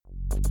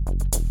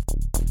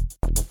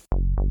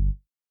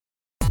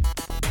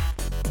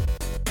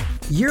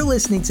You're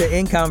listening to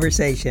In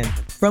Conversation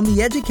from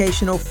the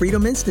Educational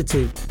Freedom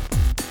Institute.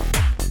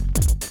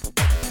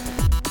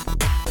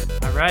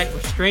 All right,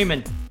 we're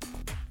streaming.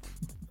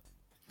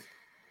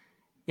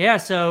 Yeah,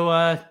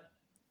 so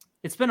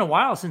it's been a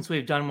while since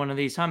we've done one of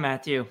these, huh,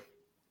 Matthew?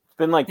 It's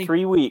been like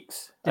 3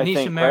 weeks.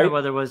 Denisha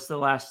Merriweather was the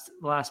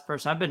last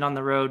person. I've been on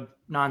the road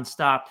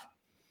nonstop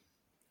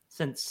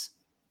since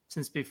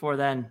before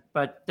then.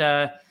 But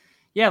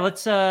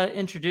let's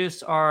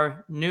introduce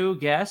our new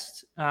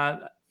guest.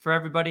 For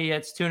everybody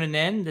that's tuning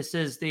in, this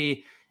is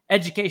the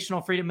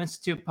Educational Freedom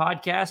Institute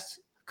podcast,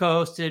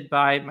 co-hosted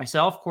by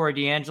myself, Corey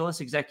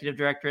DeAngelis, Executive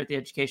Director at the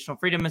Educational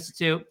Freedom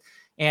Institute,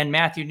 and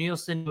Matthew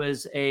Nielsen, who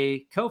is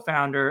a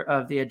co-founder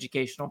of the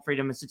Educational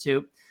Freedom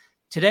Institute.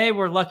 Today,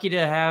 we're lucky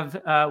to have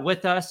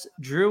with us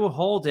Drew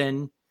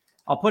Holden.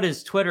 I'll put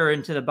his Twitter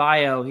into the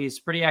bio. He's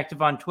pretty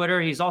active on Twitter.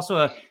 He's also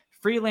a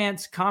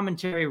freelance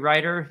commentary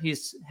writer.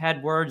 He's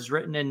had words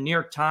written in New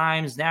York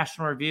Times,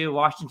 National Review,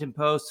 Washington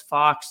Post,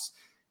 Fox,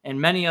 and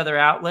many other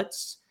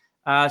outlets.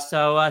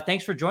 So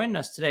thanks for joining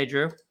us today,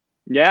 Drew.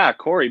 Yeah,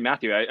 Corey,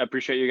 Matthew, I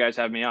appreciate you guys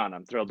having me on.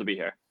 I'm thrilled to be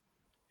here.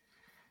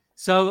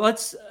 So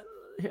let's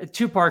a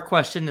two-part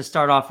question to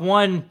start off.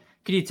 One,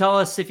 could you tell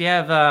us if you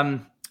have a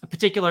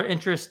particular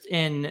interest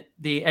in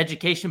the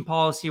education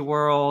policy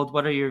world?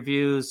 What are your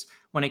views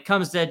when it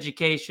comes to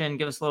education?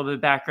 Give us a little bit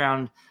of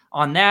background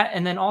on that.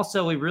 And then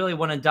also, we really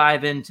want to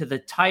dive into the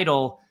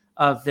title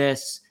of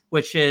this,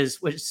 which is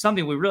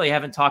something we really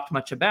haven't talked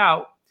much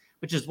about,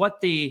 which is what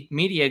the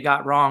media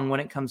got wrong when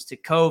it comes to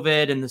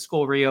COVID and the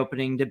school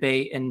reopening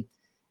debate. And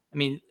I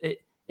mean,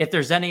 if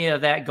there's any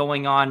of that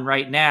going on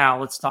right now,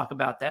 let's talk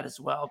about that as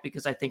well,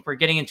 because I think we're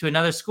getting into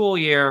another school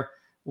year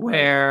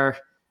where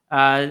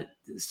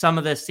some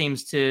of this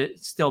seems to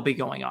still be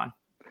going on.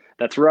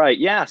 That's right.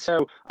 Yeah.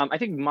 So I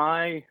think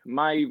my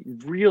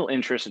real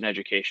interest in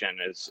education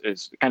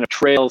is kind of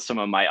trails some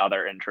of my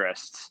other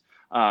interests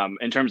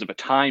in terms of a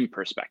time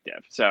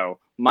perspective. So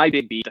my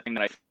big beat, the thing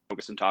that I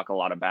focus and talk a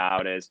lot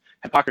about, is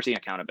hypocrisy and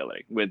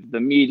accountability with the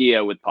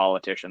media, with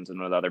politicians, and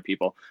with other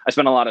people. I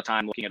spend a lot of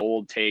time looking at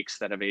old takes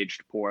that have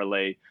aged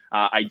poorly,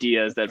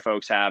 ideas that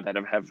folks have that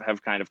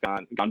have kind of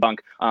gone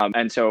bunk.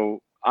 And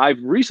so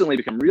I've recently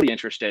become really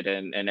interested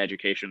in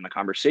education, the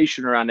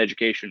conversation around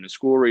education and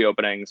school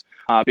reopenings,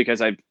 because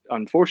I've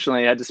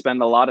unfortunately had to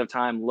spend a lot of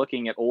time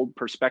looking at old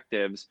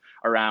perspectives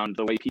around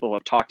the way people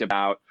have talked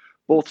about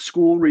both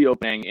school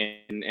reopening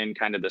in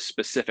kind of the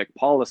specific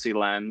policy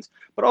lens,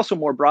 but also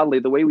more broadly,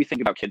 the way we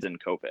think about kids in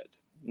COVID.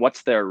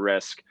 What's their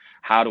risk?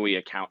 How do we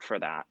account for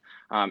that?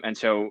 And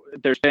so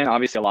there's been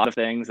obviously a lot of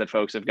things that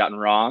folks have gotten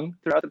wrong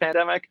throughout the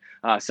pandemic.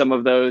 Some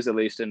of those, at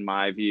least in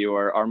my view,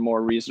 are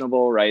more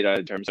reasonable, right?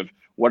 In terms of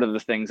what are the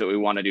things that we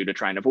want to do to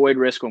try and avoid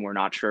risk when we're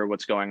not sure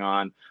what's going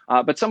on.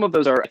 But some of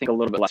those are, I think, a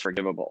little bit less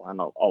forgivable. And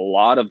a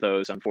lot of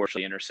those,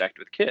 unfortunately, intersect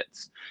with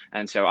kids.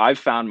 And so I've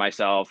found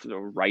myself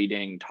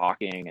writing,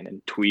 talking,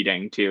 and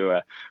tweeting to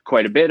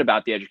quite a bit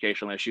about the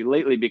educational issue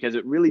lately, because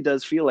it really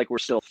does feel like we're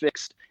still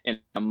fixed in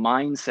a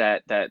mindset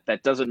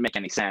that doesn't make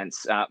any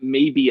sense.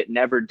 Maybe it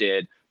never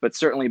did, but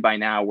certainly by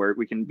now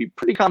we can be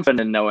pretty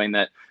confident in knowing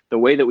that the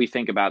way that we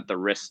think about the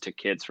risks to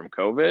kids from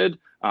COVID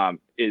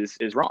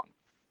is wrong.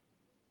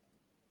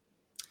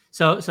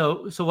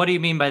 So what do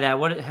you mean by that?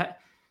 What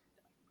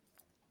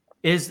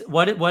is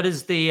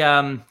the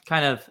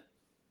kind of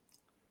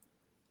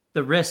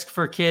the risk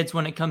for kids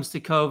when it comes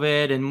to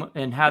COVID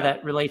and how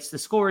that relates to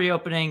school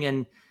reopening,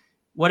 and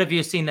what have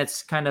you seen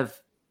that's kind of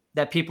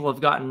that people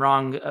have gotten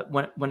wrong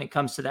when it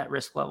comes to that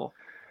risk level?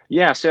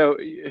 Yeah, so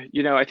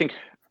I think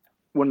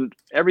when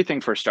everything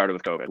first started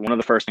with COVID, one of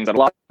the first things that a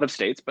lot of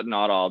states, but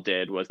not all,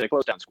 did was they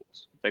closed down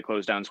schools. They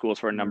closed down schools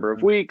for a number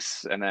of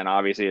weeks, and then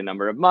obviously a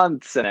number of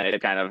months, and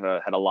it kind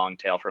of had a long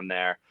tail from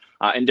there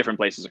in different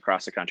places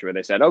across the country where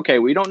they said, okay,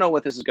 we don't know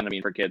what this is going to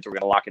mean for kids. We're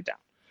going to lock it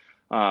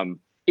down.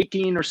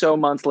 18 or so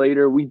months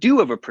later, we do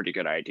have a pretty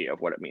good idea of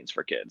what it means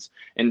for kids.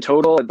 In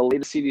total, the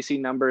latest CDC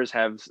numbers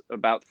have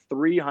about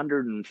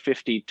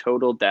 350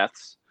 total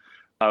deaths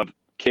of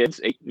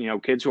kids,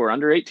 kids who are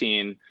under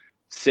 18,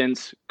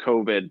 since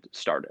COVID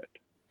started.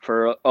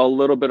 For a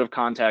little bit of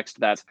context,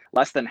 that's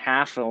less than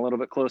half and a little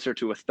bit closer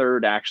to a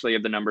third, actually,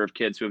 of the number of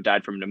kids who have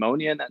died from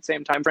pneumonia in that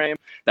same time frame.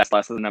 That's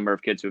less than the number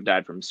of kids who have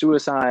died from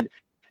suicide.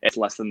 It's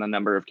less than the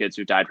number of kids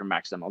who died from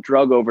accidental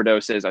drug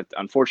overdoses.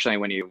 Unfortunately,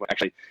 when you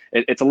actually,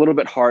 it's a little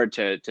bit hard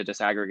to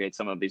disaggregate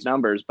some of these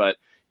numbers, but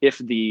if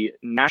the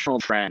national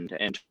trend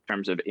in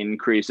terms of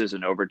increases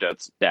in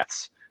overdose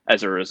deaths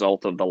as a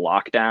result of the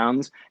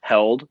lockdowns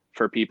held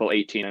for people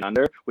 18 and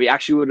under, we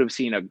actually would have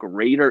seen a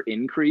greater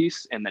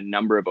increase in the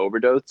number of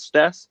overdose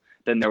deaths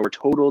than there were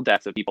total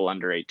deaths of people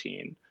under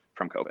 18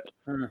 from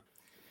COVID.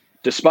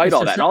 Despite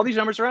all that, and all these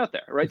numbers are out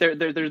there, right?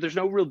 There's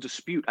no real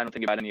dispute, I don't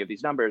think, about any of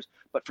these numbers.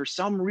 But for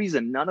some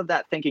reason, none of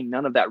that thinking,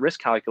 none of that risk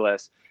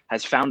calculus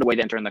has found a way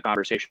to enter in the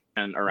conversation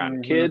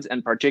around kids,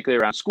 and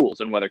particularly around schools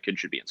and whether kids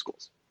should be in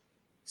schools.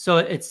 So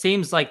it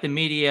seems like the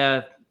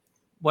media,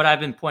 what I've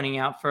been pointing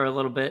out for a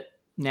little bit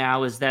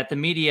now, is that the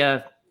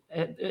media,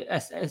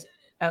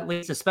 at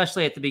least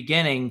especially at the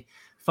beginning,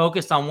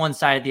 focused on one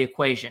side of the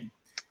equation.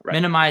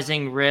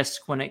 minimizing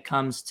risk when it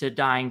comes to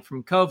dying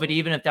from COVID,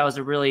 even if that was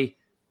a really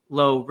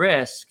low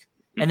risk.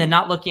 And then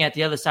not looking at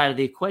the other side of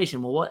the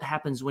equation. Well, what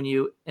happens when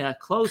you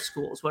close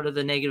schools? What are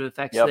the negative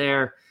effects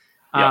there?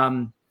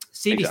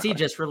 CDC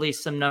just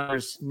released some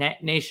numbers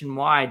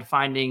nationwide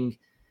finding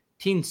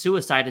teen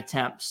suicide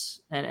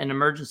attempts and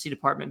emergency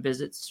department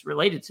visits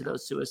related to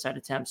those suicide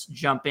attempts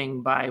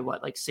jumping by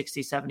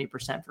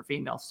 60-70% for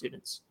female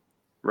students.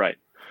 Right.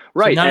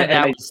 So none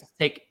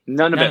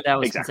of that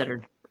was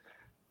considered.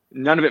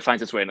 None of it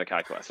finds its way into the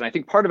calculus. And I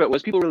think part of it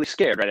was people were really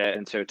scared, right?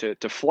 And so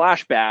to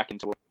flash back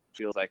into what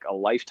feels like a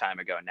lifetime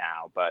ago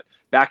now, but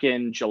back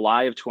in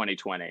July of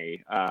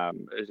 2020,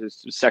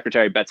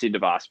 Secretary Betsy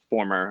DeVos,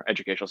 former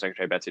Educational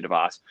Secretary Betsy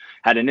DeVos,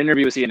 had an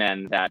interview with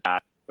CNN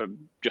that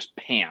just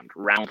panned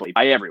roundly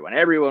by everyone.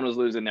 Everyone was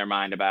losing their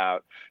mind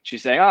about.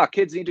 She's saying,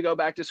 kids need to go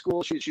back to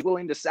school. She's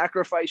willing to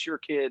sacrifice your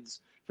kids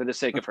for the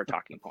sake of her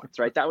talking points,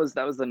 right? That was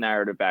the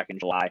narrative back in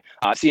July.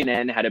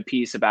 CNN had a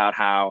piece about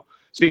how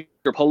Speaker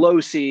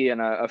Pelosi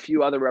and a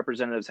few other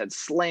representatives had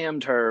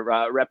slammed her.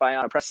 Rep.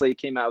 Ayanna Pressley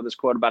came out with this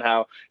quote about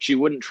how she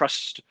wouldn't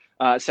trust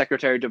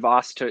Secretary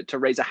DeVos to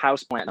raise a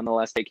houseplant,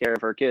 nonetheless take care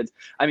of her kids.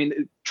 I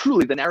mean,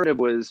 truly, the narrative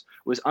was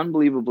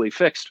unbelievably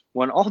fixed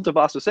when all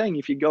DeVos was saying,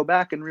 if you go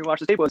back and rewatch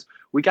the tape, was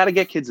we got to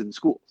get kids in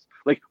schools.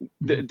 Like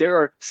there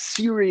are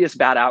serious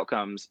bad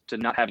outcomes to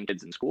not having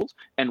kids in schools.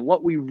 And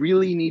what we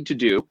really need to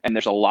do, and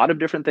there's a lot of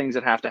different things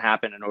that have to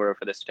happen in order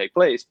for this to take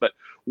place, but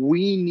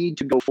we need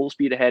to go full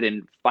speed ahead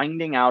in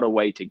finding out a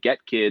way to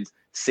get kids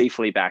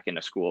safely back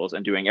into schools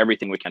and doing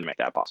everything we can to make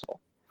that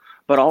possible.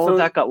 But all of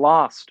that got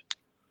lost.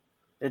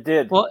 It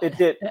did. Well, it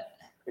did.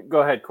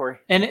 Go ahead, Corey.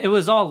 And it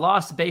was all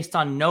lost based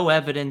on no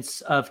evidence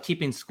of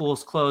keeping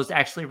schools closed,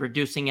 actually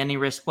reducing any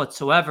risk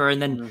whatsoever.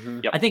 And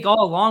then I think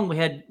all along we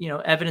had,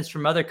 evidence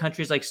from other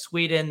countries like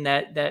Sweden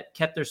that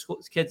kept their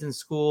kids in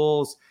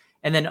schools.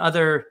 And then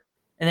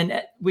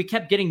we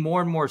kept getting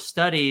more and more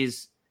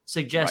studies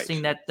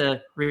suggesting that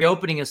the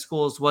reopening of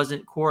schools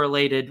wasn't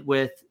correlated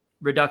with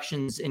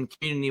reductions in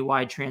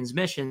community-wide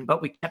transmission,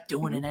 but we kept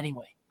doing it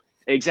anyway.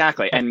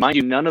 Exactly. And mind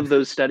you, none of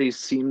those studies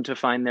seem to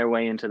find their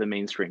way into the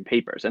mainstream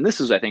papers. And this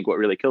is, I think, what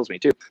really kills me,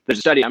 too. There's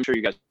a study I'm sure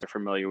you guys are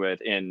familiar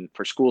with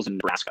for schools in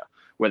Nebraska,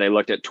 where they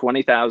looked at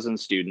 20,000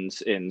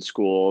 students in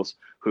schools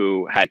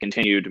who had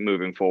continued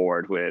moving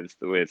forward with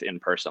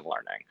in-person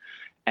learning.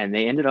 And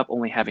they ended up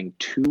only having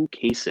 2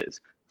 cases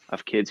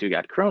of kids who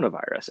got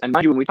coronavirus. And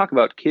mind you, when we talk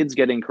about kids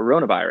getting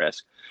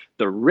coronavirus,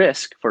 the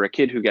risk for a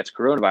kid who gets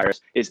coronavirus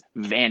is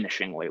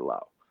vanishingly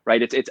low.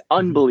 Right, it's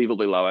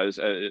unbelievably low. I was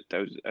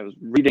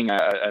reading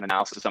an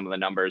analysis of some of the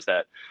numbers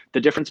that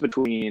the difference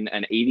between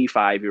an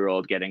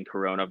 85-year-old getting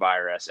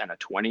coronavirus and a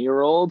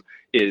 20-year-old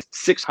is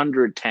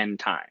 610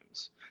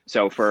 times.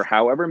 So for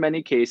however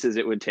many cases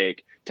it would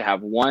take to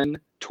have one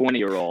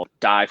 20-year-old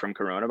die from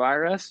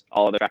coronavirus,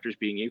 all other factors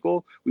being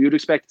equal, we would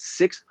expect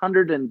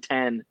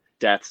 610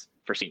 deaths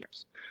for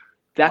seniors.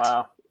 That's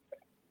wow.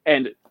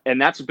 And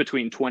that's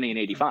between 20 and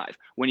 85.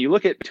 When you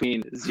look at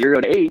between 0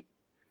 to 8.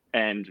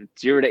 And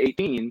 0 to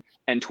 18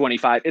 and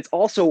 25, it's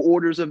also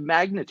orders of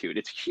magnitude.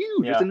 It's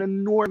huge. Yeah. It's an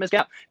enormous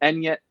gap.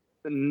 And yet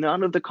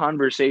none of the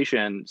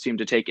conversation seemed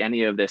to take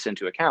any of this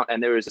into account.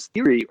 And there was this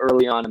theory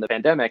early on in the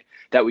pandemic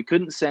that we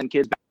couldn't send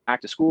kids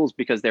back to schools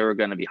because there were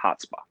going to be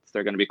hotspots. There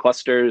are going to be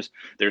clusters.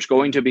 There's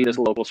going to be this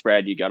local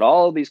spread. You got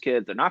all of these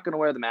kids. They're not going to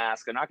wear the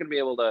mask. They're not going to be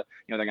able to,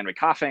 they're going to be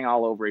coughing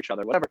all over each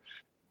other, whatever.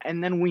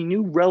 And then we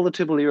knew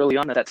relatively early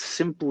on that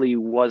simply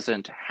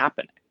wasn't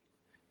happening.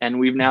 And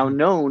we've now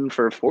known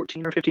for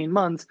 14 or 15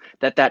 months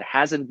that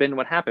hasn't been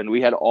what happened. We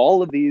had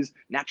all of these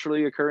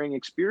naturally occurring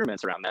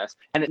experiments around this,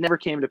 and it never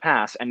came to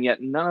pass. And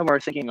yet none of our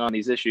thinking on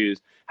these issues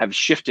have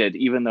shifted,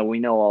 even though we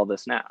know all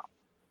this now.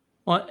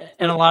 Well,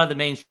 and a lot of the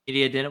mainstream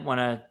media didn't want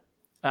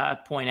to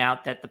point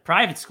out that the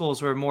private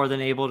schools were more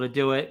than able to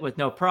do it with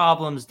no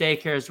problems.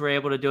 Daycares were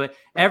able to do it.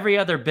 Every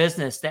other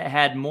business that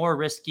had more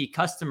risky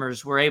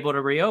customers were able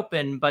to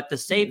reopen, but the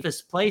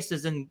safest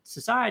places in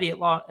society,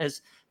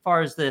 as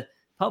far as the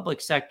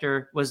public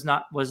sector, was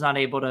not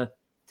able to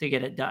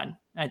get it done.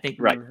 I think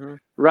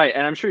right,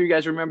 and I'm sure you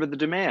guys remember the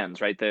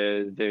demands, right?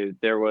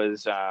 There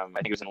was I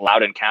think it was in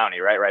Loudoun County,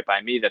 right by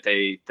me, that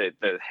the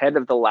head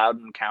of the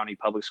Loudoun County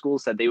Public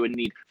Schools said they would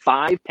need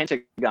 5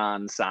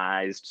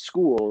 Pentagon-sized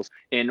schools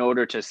in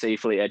order to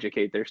safely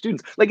educate their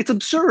students. Like, it's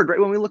absurd, right?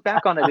 When we look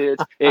back on it,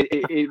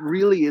 it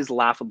really is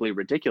laughably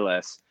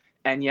ridiculous,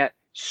 and yet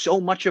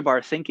so much of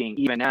our thinking,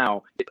 even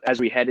now,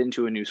 as we head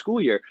into a new school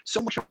year,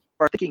 so much of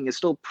our thinking is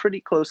still pretty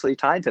closely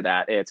tied to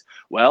that. It's,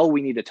 well,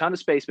 we need a ton of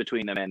space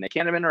between them and they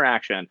can't have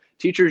interaction.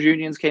 Teachers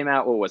unions came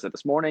out,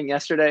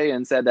 yesterday,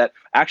 and said that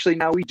actually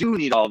now we do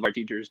need all of our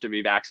teachers to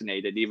be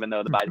vaccinated, even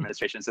though the Biden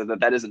administration says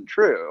that isn't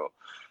true.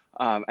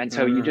 And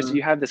so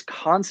you have this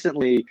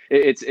constantly,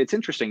 it's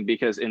interesting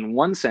because in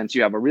one sense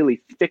you have a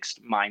really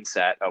fixed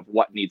mindset of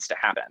what needs to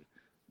happen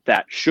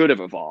that should have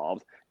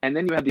evolved. And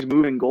then you have these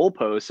moving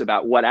goalposts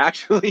about what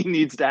actually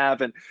needs to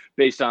happen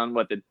based on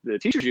what the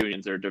teachers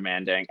unions are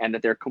demanding, and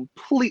that they're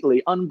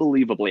completely,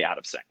 unbelievably out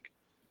of sync.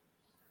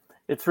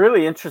 It's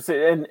really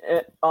interesting.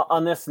 And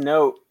on this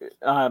note,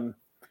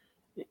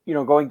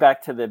 going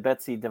back to the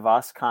Betsy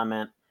DeVos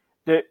comment,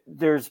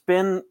 there's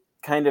been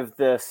kind of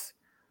this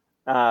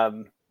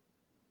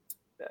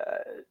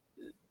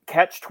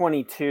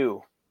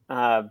catch-22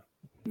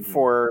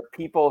 for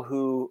people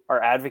who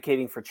are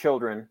advocating for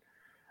children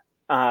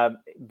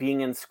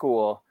being in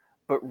school,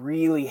 but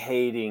really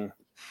hating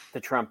the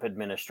Trump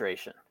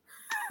administration.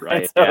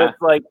 Right. And so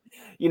it's like,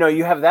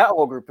 you have that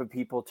whole group of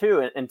people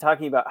too, and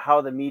talking about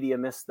how the media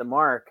missed the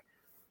mark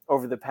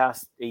over the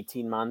past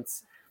 18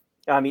 months.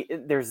 I mean,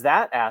 there's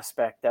that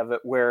aspect of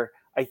it where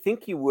I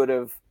think you would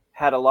have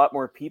had a lot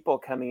more people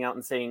coming out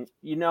and saying,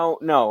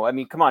 no, I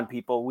mean, come on,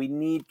 people, we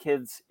need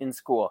kids in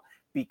school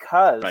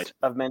because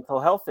of mental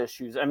health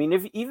issues. I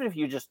mean, even if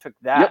you just took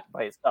that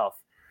by itself,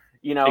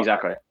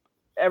 exactly,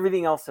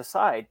 everything else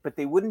aside, but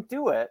they wouldn't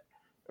do it,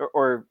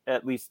 or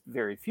at least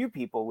very few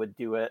people would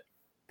do it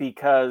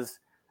because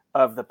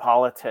of the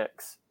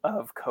politics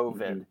of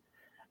COVID.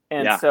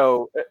 And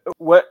so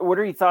what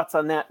are your thoughts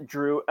on that,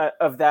 Drew,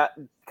 of that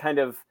kind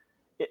of,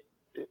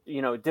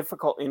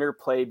 difficult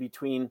interplay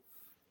between,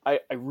 I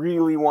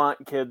really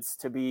want kids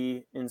to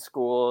be in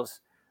schools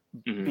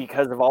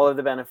because of all of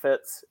the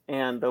benefits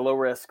and the low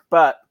risk,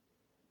 but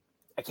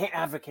I can't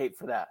advocate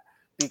for that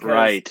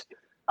because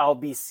I'll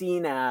be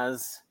seen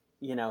as,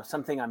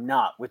 something I'm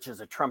not, which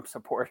is a Trump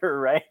supporter,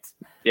 right?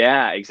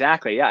 Yeah,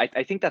 exactly. Yeah,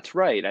 I think that's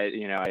right.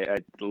 I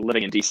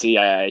living in DC,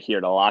 I hear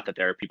it a lot that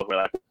there are people who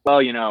are like, well,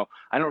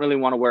 I don't really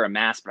want to wear a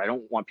mask, but I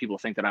don't want people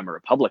to think that I'm a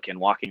Republican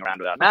walking around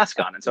without a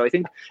mask on. And so I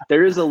think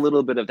there is a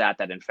little bit of that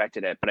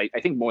infected it. But I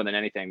think more than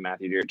anything,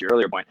 Matthew, to your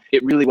earlier point,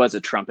 it really was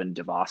a Trump and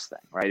DeVos thing,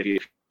 right? If you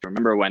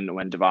remember when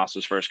DeVos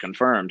was first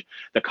confirmed,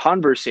 the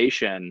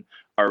conversation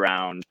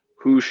around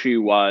who she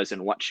was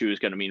and what she was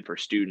going to mean for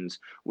students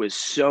was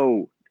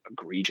so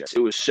egregious.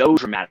 It was so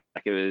dramatic.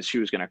 It was, she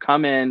was going to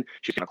come in,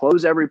 she's going to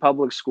close every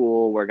public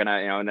school. We're going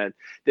to,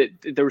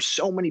 there were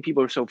so many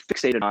people who are so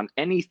fixated on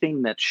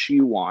anything that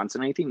she wants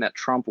and anything that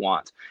Trump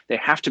wants. They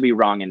have to be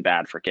wrong and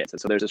bad for kids.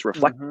 And so there's this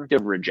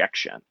reflective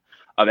rejection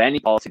of any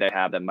policy they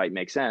have that might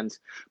make sense.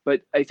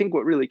 But I think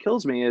what really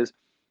kills me is,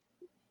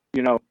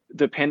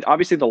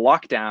 obviously the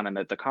lockdown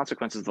and the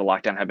consequences of the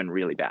lockdown have been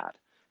really bad.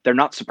 They're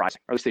not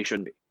surprising, or at least they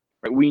shouldn't be.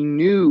 Right? We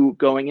knew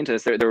going into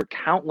this, there were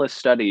countless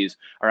studies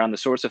around the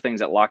sorts of things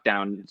that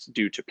lockdowns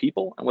do to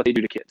people and what they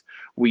do to kids.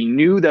 We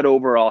knew that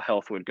overall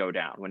health would go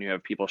down when you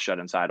have people shut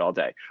inside all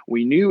day.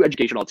 We knew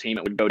educational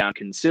attainment would go down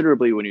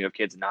considerably when you have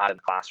kids not in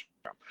the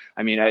classroom.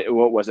 I mean,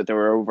 what was it?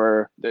 There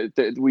were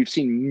we've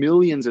seen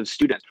millions of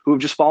students who have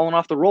just fallen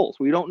off the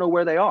rolls. We don't know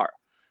where they are.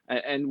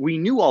 And we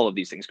knew all of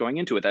these things going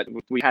into it, that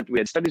we had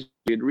studies,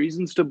 we had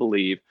reasons to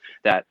believe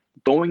that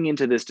going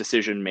into this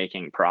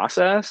decision-making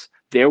process,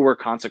 there were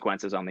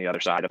consequences on the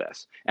other side of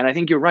this. And I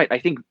think you're right. I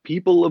think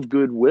people of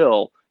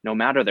goodwill, no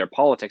matter their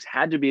politics,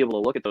 had to be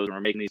able to look at those when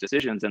we're making these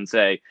decisions and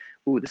say,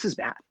 ooh, this is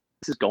bad.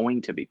 This is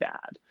going to be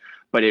bad.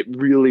 But it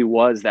really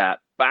was that,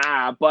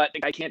 but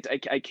I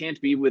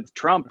can't be with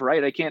Trump,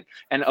 right? I can't.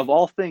 And of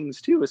all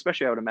things too,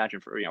 especially I would imagine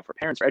for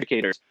parents, for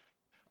educators,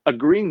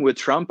 agreeing with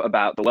Trump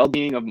about the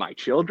well-being of my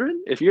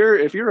children. If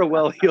you're a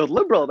well-heeled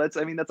liberal, that's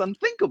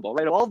unthinkable,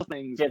 right? Of all the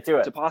things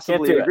to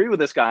possibly agree with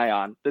this guy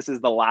on, this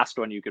is the last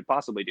one you could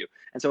possibly do.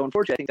 And so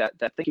unfortunately, I think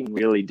that thinking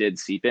really did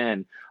seep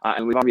in,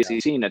 and we've obviously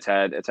seen it's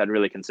had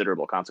really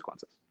considerable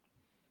consequences.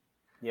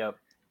 Yep.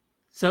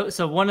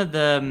 So one of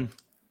the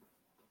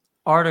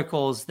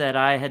articles that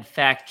I had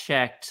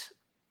fact-checked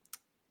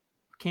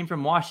came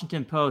from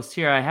Washington Post.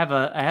 Here, I have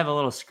a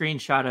little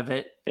screenshot of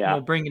it. Yeah.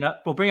 We'll bring it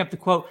up. We'll bring up the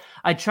quote.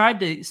 I tried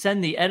to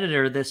send the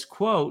editor this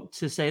quote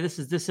to say this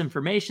is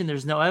disinformation.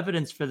 There's no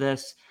evidence for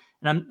this.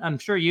 And I'm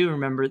sure you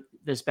remember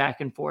this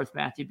back and forth,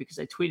 Matthew, because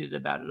I tweeted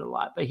about it a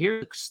lot. But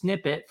here's a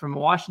snippet from a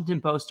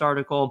Washington Post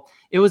article.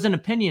 It was an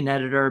opinion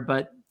editor,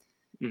 but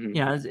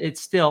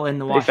it's still in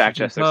the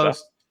Washington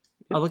Post.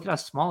 Oh, look at how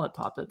small it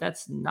popped up.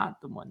 That's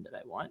not the one that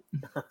I want.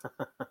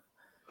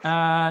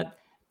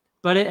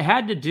 But it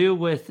had to do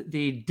with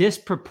the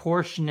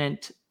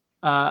disproportionate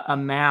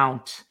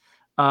amount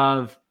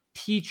of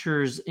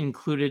teachers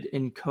included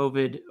in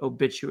COVID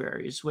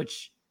obituaries,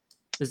 which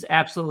is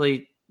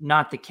absolutely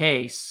not the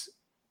case.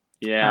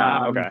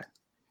 Yeah. Okay.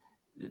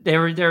 They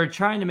were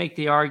trying to make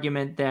the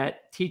argument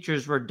that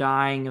teachers were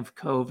dying of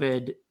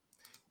COVID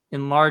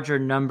in larger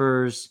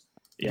numbers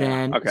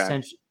than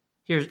essentially.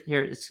 Here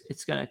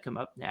it's going to come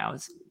up now.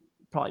 It's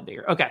probably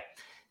bigger. Okay.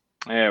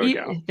 There we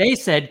go. They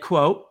said,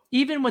 quote,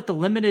 even with the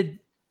limited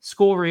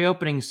school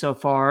reopening so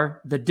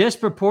far, the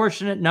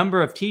disproportionate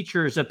number of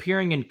teachers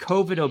appearing in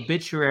COVID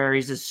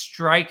obituaries is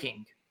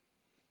striking.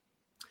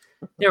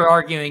 They were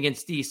arguing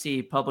against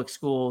DC public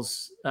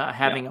schools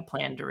having a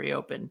plan to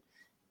reopen.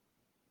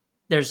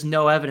 There's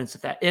no evidence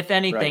of that. If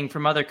anything,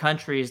 from other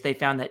countries, they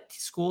found that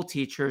school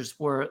teachers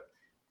were,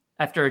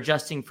 after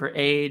adjusting for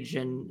age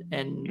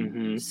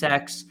and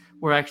sex,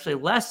 were actually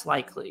less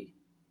likely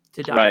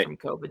to die from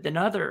COVID than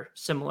other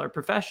similar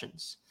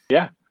professions.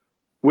 Yeah.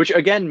 Which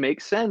again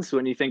makes sense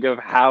when you think of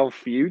how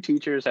few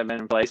teachers have been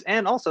in place.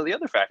 And also the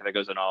other factor that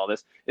goes into all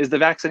this is the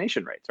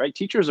vaccination rates, right?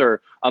 Teachers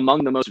are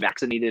among the most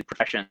vaccinated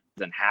professions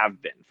and have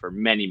been for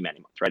many, many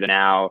months, right?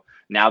 And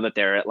now that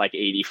they're at like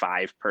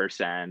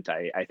 85%,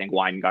 I think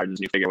Weingarten's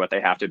new figure, what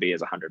they have to be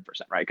is 100%,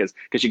 right?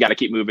 Because you got to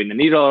keep moving the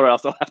needle or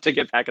else they'll have to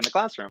get back in the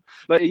classroom.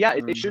 But yeah,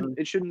 it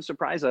shouldn't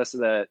surprise us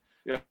that,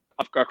 you know,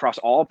 across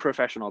all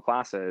professional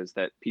classes,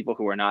 that people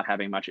who are not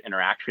having much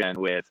interaction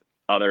with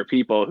other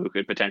people who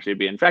could potentially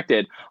be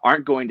infected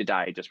aren't going to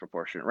die at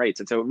disproportionate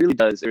rates. And so it really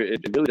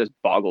does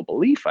boggle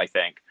belief, I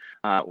think,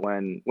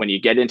 when you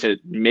get into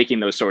making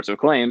those sorts of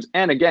claims.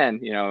 And again,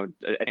 you know,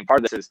 I think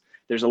part of this is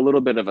there's a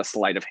little bit of a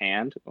sleight of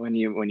hand when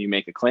you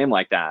make a claim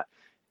like that.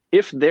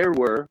 If there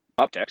were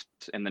upticks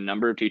in the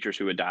number of teachers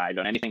who had died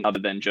on anything other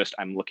than just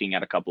I'm looking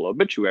at a couple of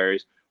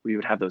obituaries, we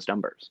would have those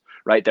numbers,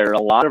 right? There are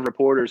a lot of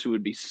reporters who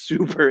would be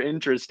super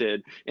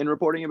interested in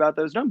reporting about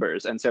those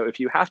numbers. And so if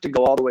you have to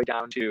go all the way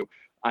down to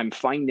I'm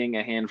finding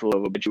a handful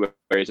of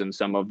obituaries and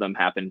some of them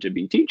happen to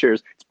be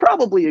teachers, it's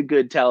probably a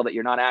good tell that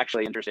you're not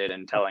actually interested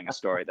in telling a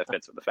story that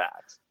fits with the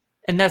facts.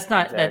 And that's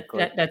not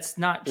that's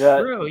not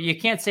true. You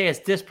can't say it's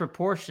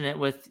disproportionate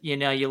with, you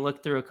know, you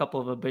look through a couple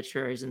of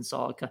obituaries and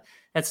saw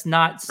that's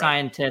not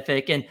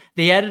scientific. And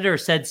the editor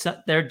said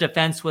their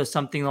defense was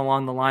something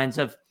along the lines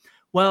of,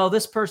 well,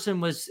 this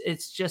person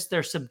it's just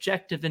their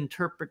subjective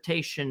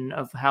interpretation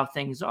of how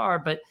things are,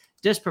 but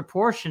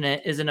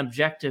disproportionate is an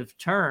objective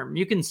term.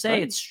 You can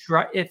say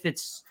if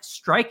it's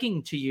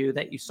striking to you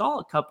that you saw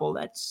a couple,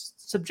 that's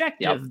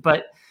subjective,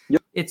 but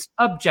it's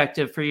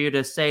objective for you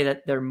to say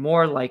that they're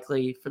more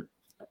likely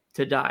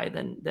to die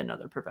than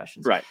other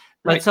professions. Right.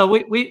 But so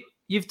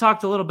you've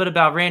talked a little bit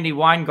about Randi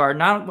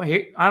Weingarten.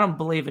 I don't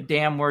believe a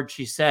damn word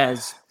she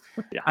says.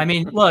 Yeah. I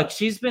mean, look,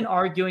 she's been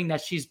arguing that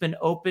she's been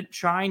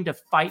trying to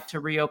fight to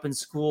reopen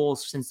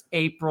schools since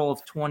April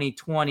of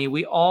 2020.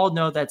 We all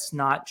know that's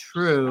not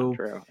true.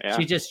 Yeah.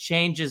 She just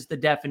changes the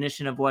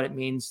definition of what it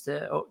means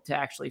to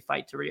actually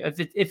fight to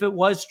reopen. If it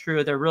was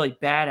true, they're really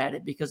bad at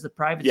it because the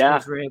private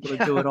schools were able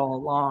to do it all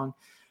along.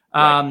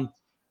 Right.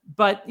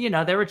 But, you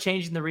know, they were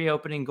changing the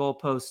reopening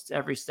goalposts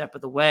every step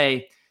of the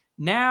way.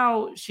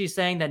 Now she's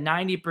saying that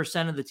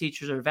 90% of the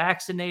teachers are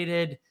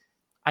vaccinated.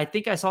 I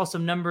think I saw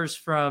some numbers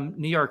from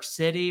New York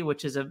City,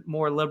 which is a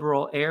more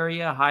liberal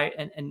area,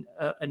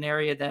 an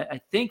area that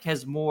I think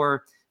has a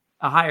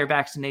higher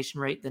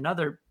vaccination rate than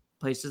other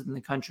places in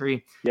the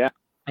country. Yeah.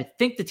 I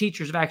think the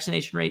teachers'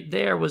 vaccination rate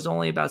there was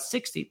only about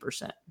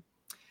 60%.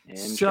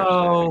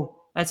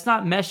 So that's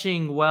not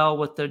meshing well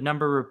with the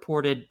number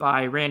reported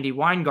by Randi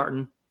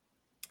Weingarten.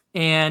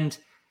 And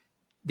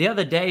the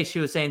other day she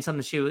was saying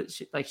something,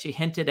 she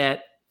hinted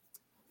at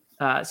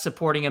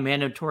supporting a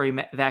mandatory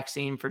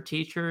vaccine for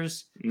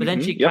teachers, but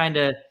then she kind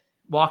of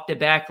walked it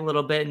back a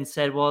little bit and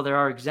said, well, there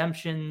are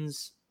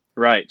exemptions.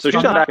 Right. So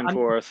she's gone back and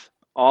forth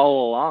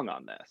all along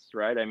on this,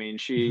 right? I mean,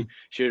 she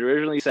had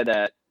originally said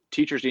that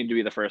teachers need to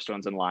be the first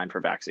ones in line for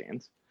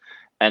vaccines.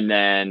 And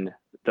then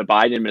the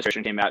Biden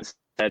administration came out and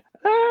said,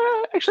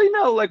 actually,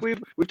 no, like we've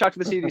talked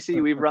to the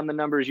CDC, we've run the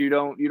numbers. You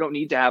don't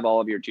need to have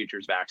all of your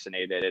teachers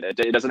vaccinated.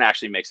 It doesn't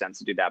actually make sense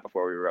to do that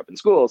before we reopen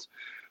schools.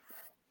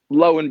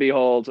 Lo and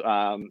behold,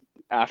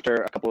 after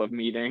a couple of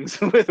meetings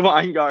with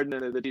Weingarten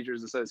and the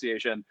Teachers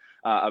Association,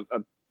 I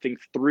think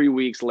 3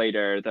 weeks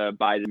later, the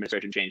Biden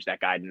administration changed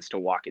that guidance to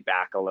walk it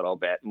back a little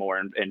bit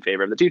more in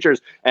favor of the teachers.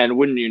 And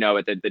wouldn't you know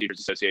it, the Teachers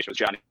Association was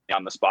Johnny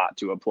on the spot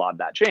to applaud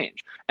that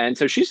change. And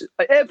so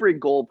every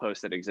goalpost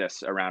that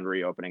exists around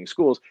reopening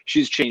schools,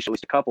 she's changed at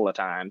least a couple of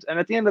times. And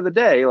at the end of the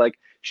day, like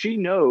she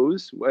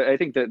knows, I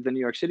think that the New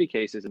York City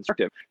case is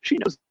instructive. She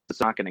knows it's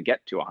not going to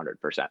get to 100%.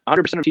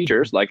 100% of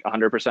teachers, like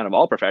 100% of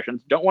all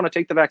professions, don't want to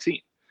take the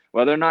vaccine.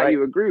 Whether or not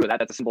you agree with that,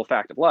 that's a simple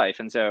fact of life.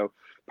 And so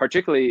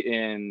particularly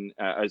in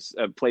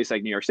a place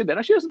like New York City, that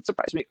actually doesn't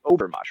surprise me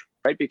over much,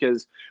 right?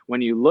 Because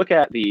when you look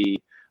at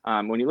the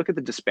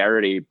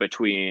disparity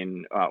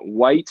between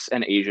whites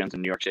and Asians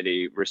in New York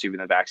City receiving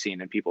the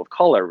vaccine and people of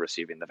color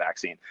receiving the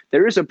vaccine,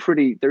 there's a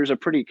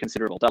pretty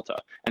considerable delta.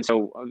 And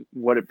so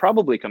what it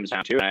probably comes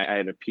down to, and I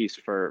had a piece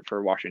for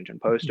Washington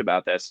Post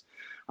about this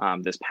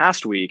this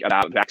past week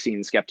about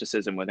vaccine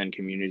skepticism within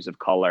communities of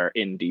color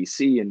in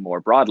DC and more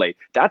broadly.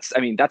 That's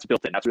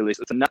built in.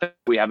 It's nothing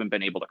we haven't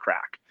been able to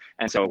crack.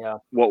 And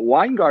so what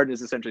Weingarten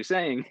is essentially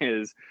saying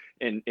is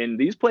in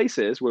these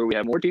places where we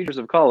have more teachers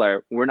of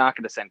color, we're not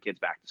going to send kids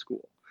back to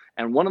school.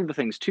 And one of the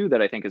things, too,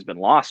 that I think has been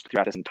lost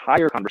throughout this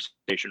entire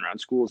conversation around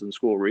schools and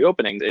school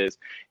reopenings is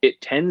it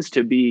tends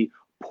to be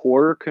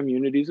poorer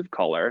communities of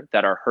color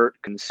that are hurt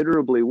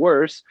considerably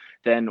worse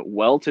than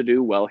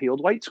well-to-do,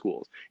 well-heeled white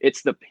schools.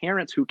 It's the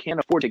parents who can't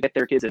afford to get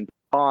their kids in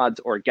pods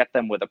or get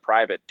them with a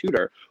private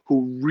tutor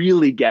who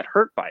really get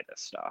hurt by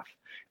this stuff.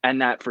 And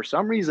that for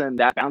some reason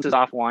that bounces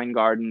off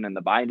Weingarten and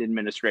the Biden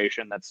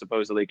administration that's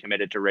supposedly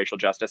committed to racial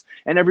justice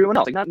and everyone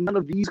else. Like none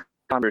of these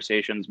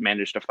conversations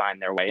manage to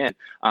find their way in.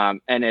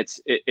 And it's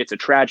a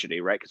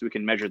tragedy, right? Because we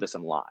can measure this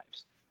in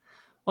lives.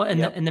 Well,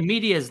 and the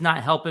media is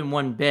not helping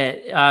one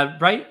bit.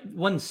 Right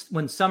when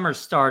summer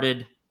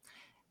started,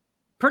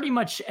 pretty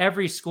much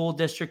every school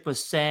district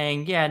was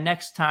saying, yeah,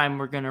 next time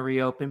we're going to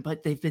reopen,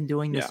 but they've been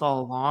doing this all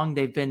along.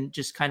 They've been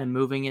just kind of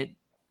moving it,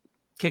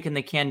 kicking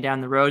the can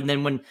down the road. And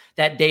then when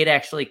that date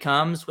actually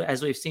comes,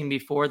 as we've seen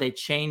before, they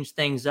change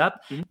things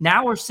up. Mm-hmm.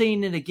 Now we're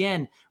seeing it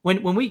again.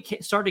 When we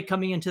started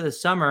coming into the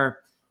summer,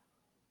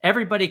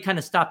 everybody kind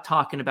of stopped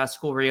talking about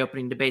school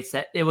reopening debates.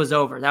 That it was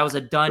over. That was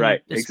a done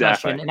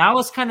discussion. Exactly. And I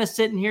was kind of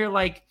sitting here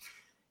like,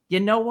 you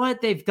know what?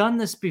 They've done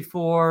this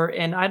before,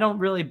 and I don't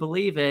really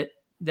believe it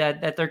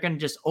that they're going to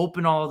just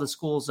open all the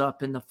schools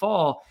up in the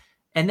fall.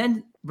 And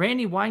then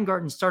Randi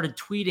Weingarten started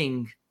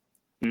tweeting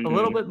a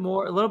little bit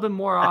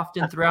more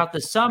often throughout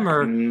the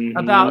summer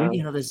about,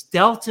 this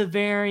Delta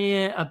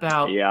variant,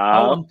 about,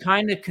 oh, I'm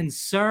kind of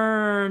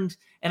concerned.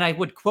 And I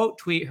would quote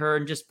tweet her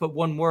and just put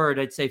one word.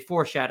 I'd say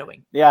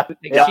foreshadowing. Yeah.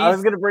 I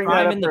was going to bring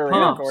that up in the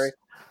pumps.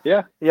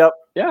 Yeah. Yep.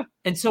 Yeah.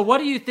 And so what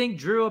do you think,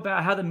 Drew,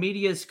 about how the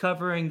media is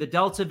covering the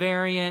Delta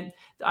variant?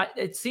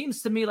 It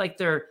seems to me like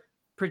they're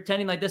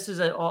pretending like this is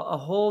a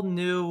whole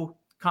new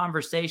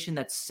conversation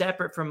that's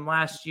separate from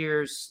last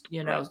year's,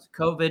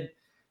 COVID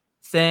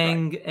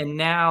thing. Right. And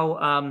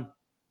now,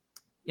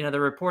 they're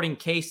reporting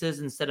cases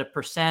instead of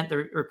percent.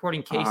 They're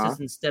reporting cases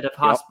instead of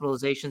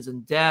hospitalizations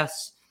and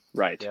deaths.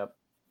 Right. Yep.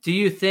 Do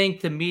you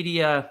think the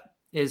media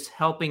is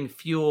helping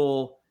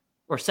fuel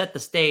or set the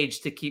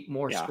stage to keep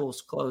more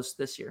schools closed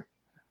this year?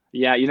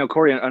 Yeah,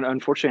 Corey,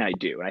 unfortunately I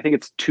do. And I think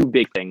it's two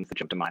big things that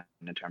jump to mind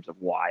in terms of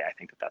why I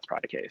think that that's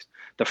probably the case.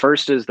 The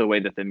first is the way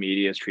that the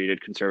media has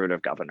treated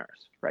conservative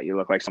governors, right? You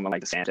look like someone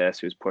like DeSantis,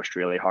 who's pushed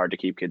really hard to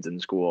keep kids in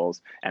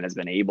schools and has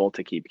been able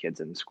to keep kids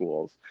in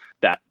schools.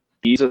 That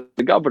these are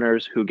the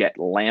governors who get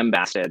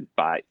lambasted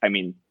by,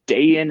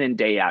 day in and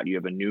day out, you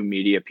have a new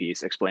media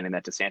piece explaining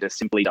that DeSantis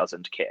simply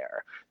doesn't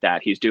care,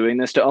 that he's doing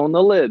this to own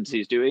the libs.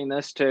 He's doing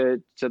this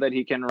so that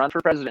he can run for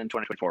president in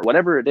 2024,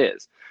 whatever it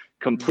is.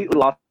 Completely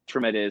lost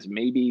from it is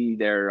maybe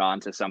they're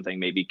onto something,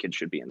 maybe kids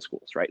should be in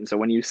schools, right? And so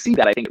when you see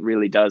that, I think it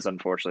really does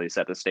unfortunately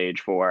set the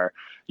stage for,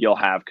 you'll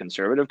have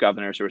conservative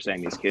governors who are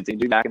saying these kids need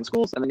to be back in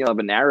schools, and then you'll have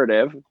a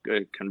narrative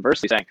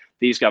conversely saying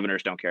these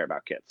governors don't care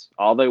about kids.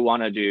 All they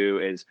want to do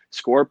is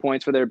score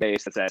points for their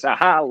base that says,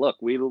 aha, look,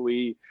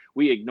 we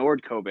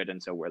ignored COVID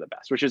and so we're the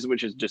best, which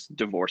is just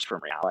divorced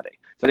from reality.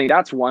 So I think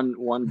that's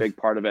one big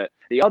part of it.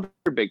 The other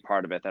big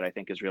part of it that I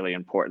think is really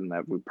important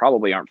that we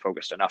probably aren't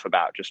focused enough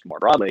about just more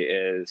broadly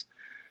is,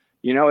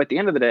 at the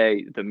end of the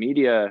day, the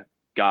media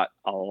got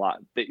a lot.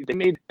 They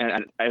made,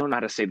 and I don't know how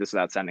to say this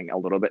without sounding a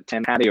little bit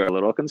Tim Hattie or a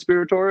little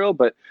conspiratorial,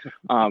 but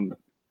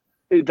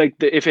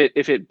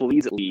if it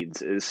bleeds, it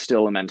leads is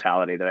still a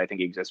mentality that I think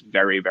exists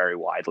very, very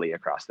widely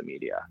across the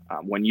media.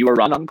 When you are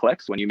run on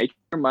clicks, when you make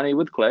your money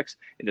with clicks,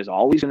 it is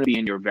always going to be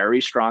in your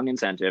very strong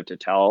incentive to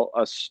tell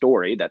a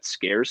story that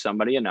scares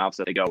somebody enough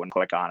so they go and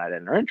click on it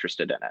and are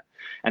interested in it.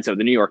 And so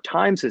the New York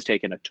Times has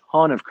taken a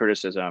ton of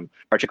criticism,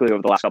 particularly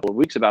over the last couple of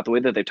weeks, about the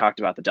way that they've talked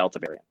about the Delta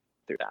variant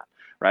through that,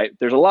 right?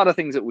 There's a lot of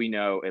things that we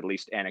know, at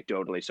least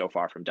anecdotally so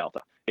far, from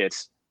Delta.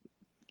 It's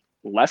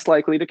less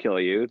likely to kill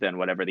you than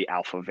whatever the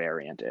alpha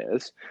variant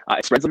is.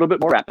 It spreads a little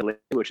bit more rapidly,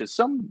 which is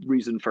some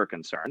reason for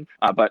concern,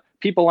 but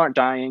people aren't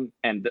dying.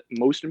 And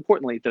most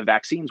importantly, the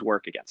vaccines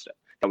work against it.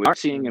 But we aren't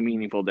seeing a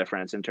meaningful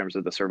difference in terms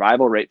of the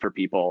survival rate for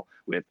people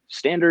with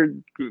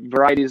standard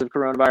varieties of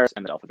coronavirus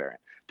and the Delta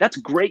variant. That's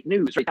great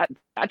news, right?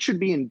 That should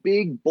be in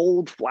big,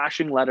 bold,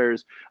 flashing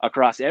letters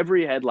across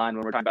every headline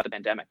when we're talking about the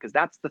pandemic, because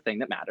that's the thing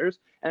that matters.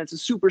 And it's a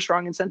super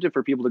strong incentive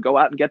for people to go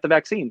out and get the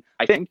vaccine,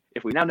 I think,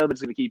 if we now know that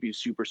it's going to keep you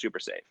super, super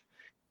safe.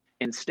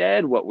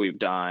 Instead, what we've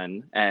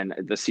done, and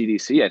the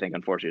CDC, I think,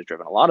 unfortunately, has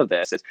driven a lot of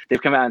this, is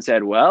they've come out and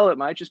said, well, it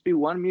might just be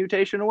one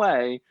mutation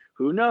away.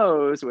 Who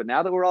knows? But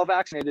now that we're all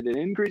vaccinated, it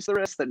increases the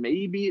risk that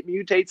maybe it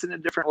mutates in a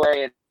different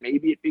way and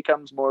maybe it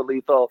becomes more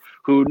lethal.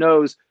 Who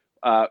knows?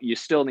 You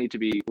still need to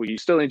be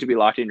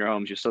locked in your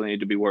homes. You still need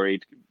to be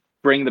worried.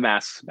 Bring the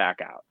masks back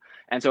out.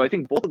 And so I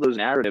think both of those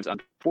narratives,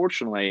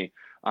 unfortunately,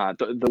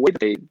 the way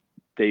that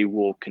they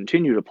will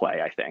continue to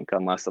play, I think,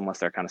 unless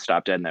they're kind of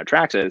stopped dead in their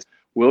tracks, is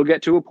we'll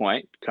get to a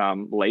point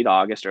come late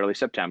August, early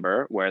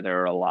September, where there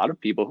are a lot of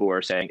people who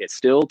are saying it's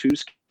still too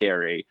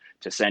scary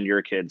to send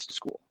your kids to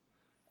school.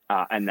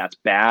 And that's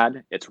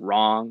bad. It's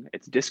wrong.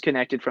 It's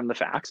disconnected from the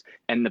facts.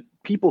 And the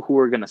people who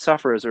are going to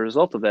suffer as a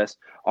result of this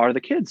are the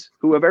kids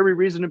who have every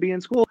reason to be in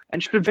school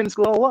and should have been in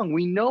school all along.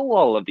 We know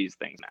all of these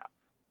things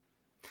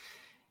now.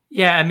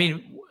 Yeah, I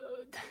mean,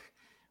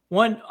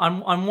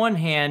 on one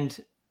hand,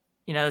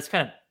 this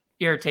kind of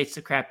irritates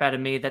the crap out of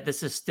me that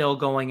this is still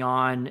going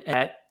on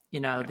at,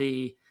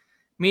 the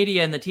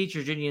media and the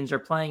teachers unions are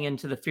playing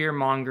into the fear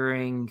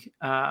mongering,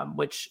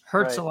 which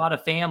hurts a lot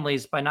of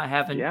families by not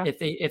having,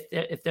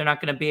 if they're not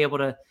going to be able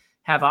to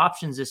have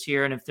options this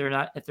year. And if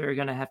they're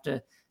going to have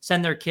to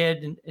send their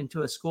kid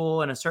into a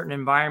school in a certain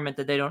environment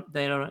that they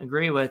don't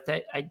agree with,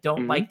 I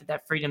don't like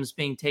that freedom is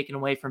being taken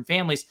away from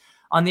families.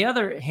 On the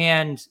other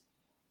hand,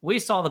 we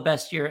saw the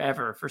best year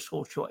ever for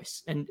school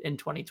choice in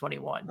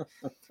 2021.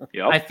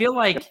 Yep. I feel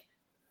like,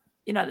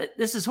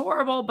 this is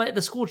horrible, but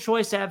the school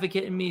choice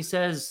advocate in me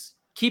says,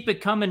 keep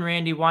it coming,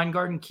 Randi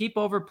Weingarten, keep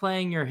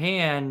overplaying your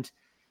hand.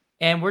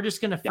 And we're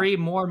just going to free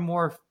more and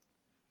more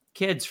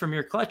kids from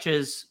your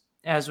clutches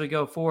as we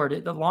go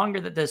forward. The longer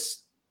that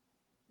this,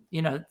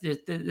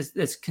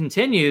 this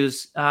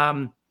continues,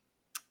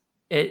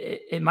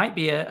 it might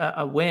be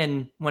a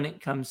win when it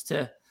comes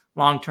to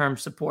long-term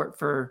support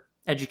for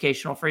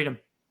educational freedom.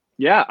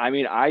 Yeah, I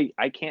mean, I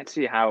can't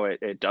see how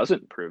it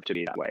doesn't prove to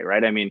be that way,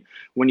 right? I mean,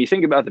 when you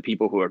think about the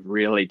people who have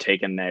really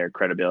taken their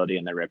credibility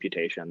and their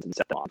reputations and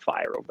set them on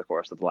fire over the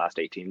course of the last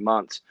 18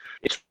 months,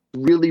 it's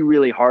really,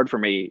 really hard for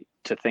me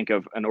to think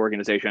of an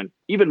organization,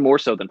 even more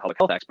so than public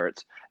health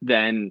experts,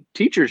 than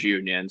teachers'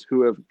 unions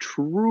who have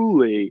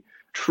truly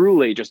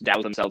just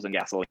doused themselves in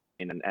gasoline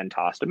and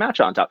tossed a match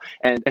on top.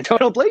 And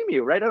don't blame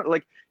you, right? I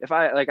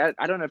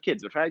don't have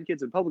kids, but if I had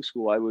kids in public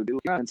school, I would be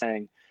looking around and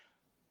saying,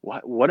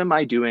 what am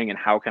I doing and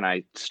how can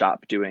I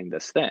stop doing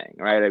this thing,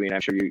 right? I mean, I'm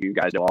sure you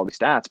guys know all the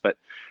stats, but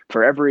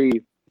for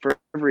every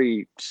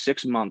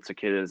 6 months a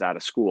kid is out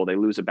of school, they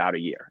lose about a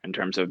year in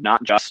terms of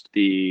not just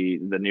the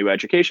new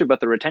education,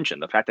 but the retention,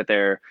 the fact that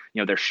they're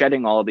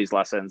shedding all of these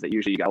lessons that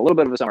usually you got a little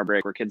bit of a summer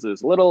break where kids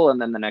lose a little, and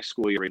then the next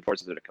school year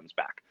reinforces it comes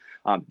back.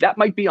 That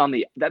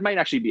might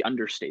actually be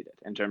understated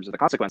in terms of the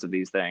consequence of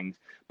these things,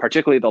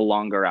 particularly the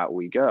longer out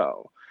we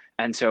go.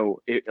 And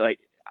so it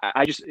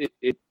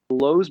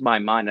blows my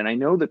mind. And I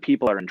know that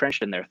people are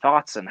entrenched in their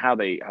thoughts and how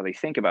they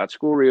think about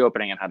school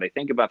reopening and how they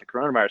think about the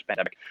coronavirus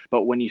pandemic.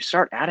 But when you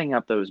start adding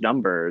up those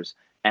numbers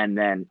and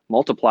then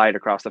multiply it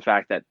across the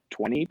fact that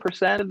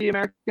 20% of the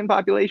American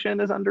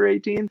population is under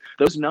 18,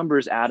 those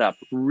numbers add up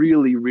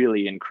really,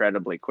 really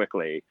incredibly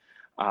quickly.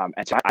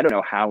 And so I don't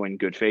know how in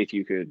good faith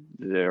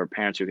there are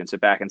parents who can sit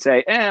back and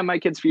say, my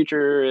kid's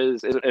future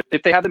is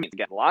if they have the means.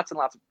 Again, lots and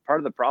lots of part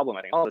of the problem,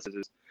 I think all this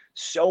is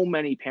so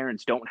many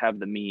parents don't have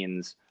the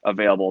means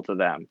available to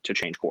them to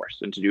change course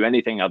and to do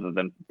anything other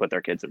than put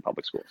their kids in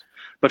public schools.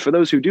 But for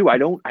those who do, I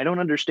don't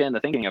understand the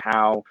thinking of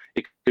how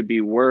it could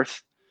be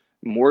worth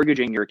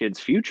mortgaging your kid's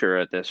future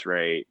at this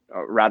rate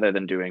rather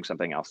than doing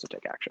something else to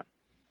take action.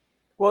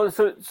 Well,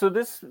 so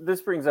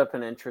this brings up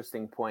an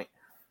interesting point.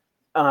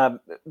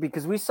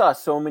 Because we saw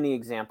so many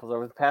examples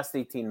over the past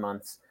 18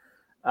 months,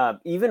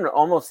 even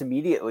almost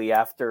immediately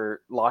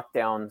after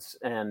lockdowns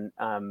and,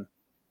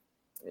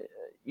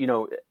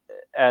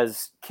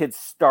 as kids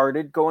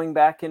started going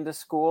back into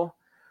school,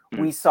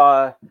 we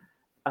saw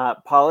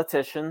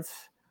politicians,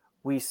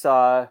 we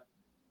saw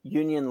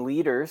union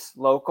leaders,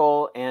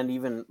 local and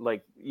even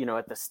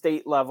at the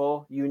state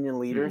level, union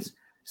leaders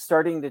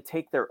starting to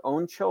take their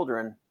own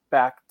children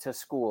back to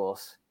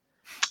schools.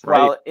 Right.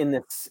 While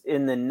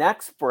in the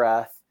next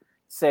breath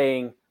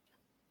saying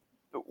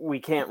we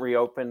can't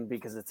reopen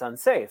because it's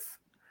unsafe.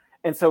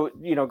 And so,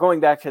 going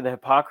back to the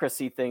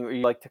hypocrisy thing,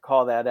 you like to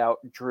call that out,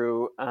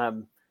 Drew,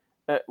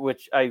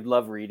 which I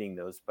love reading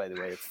those, by the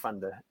way. It's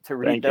fun to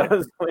read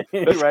those when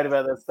you write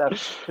about that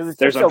stuff.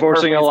 There's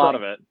unfortunately a lot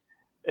of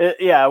it.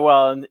 Yeah,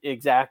 well,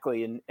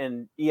 exactly.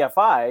 And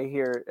EFI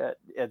here at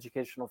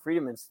Educational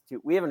Freedom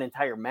Institute, we have an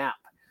entire map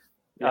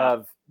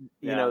of,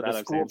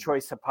 the school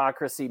choice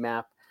hypocrisy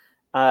map.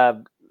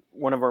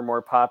 One of our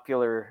more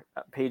popular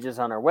pages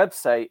on our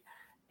website.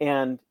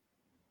 And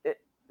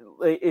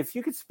if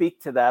you could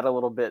speak to that a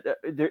little bit,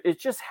 it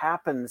just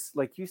happens,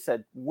 like you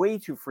said, way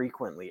too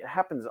frequently. It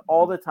happens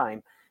all the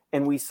time.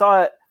 And we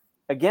saw it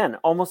again,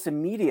 almost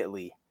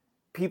immediately.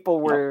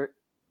 People were,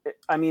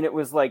 it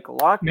was like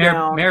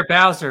lockdown. Mayor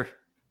Bowser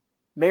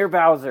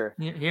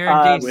here in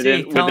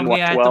DC telling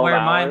me I have to wear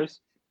mine.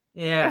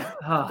 Yeah.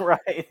 Oh.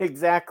 Right.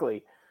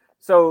 Exactly.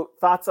 So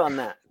thoughts on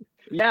that?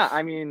 Yeah.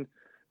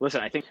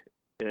 Listen, I think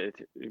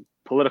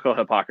political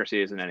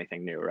hypocrisy isn't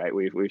anything new, right?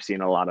 We've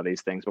seen a lot of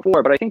these things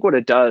before, but I think what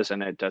it does,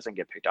 and it doesn't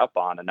get picked up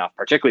on enough,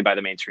 particularly by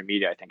the mainstream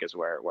media, I think is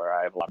where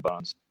I have a lot of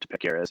bones to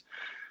pick here, is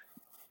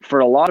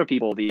for a lot of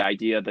people, the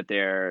idea that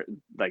there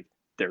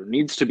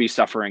needs to be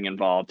suffering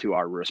involved to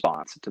our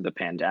response to the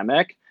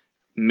pandemic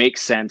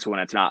makes sense when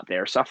it's not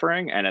their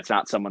suffering and it's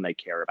not someone they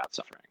care about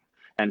suffering.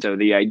 And so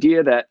the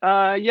idea that,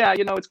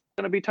 it's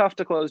going to be tough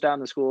to close down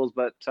the schools,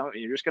 but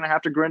you're just going to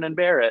have to grin and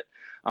bear it.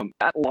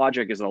 That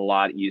logic is a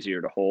lot easier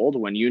to hold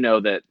when you know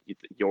that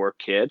your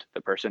kid,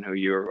 the person who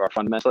you are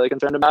fundamentally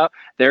concerned about,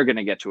 they're going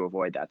to get to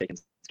avoid that. They can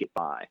skip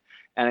by.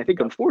 And I think,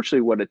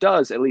 unfortunately, what it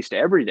does, at least to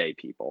everyday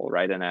people,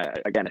 right? And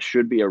again, it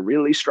should be a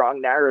really strong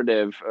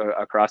narrative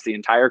across the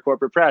entire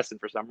corporate press.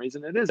 And for some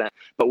reason, it isn't.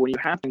 But when you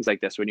have things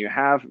like this, when you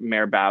have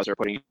Mayor Bowser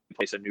putting in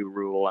place a new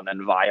rule and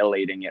then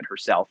violating it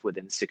herself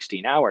within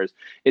 16 hours,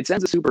 it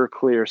sends a super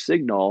clear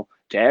signal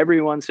to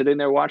everyone sitting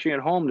there watching at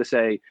home to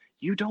say,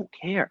 you don't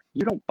care.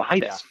 You don't buy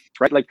this,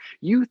 right? Like,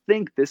 you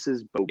think this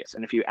is bogus.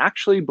 And if you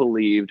actually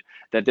believed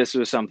that this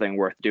was something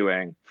worth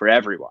doing for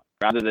everyone,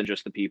 rather than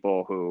just the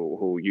people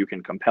who you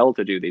can compel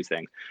to do these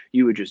things,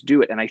 you would just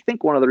do it. And I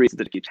think one of the reasons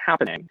that it keeps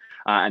happening,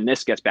 and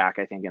this gets back,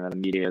 I think, into the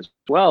media as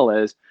well,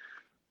 is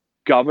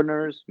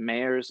governors,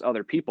 mayors,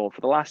 other people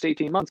for the last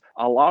 18 months,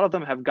 a lot of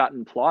them have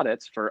gotten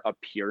plaudits for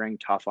appearing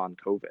tough on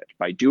COVID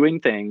by doing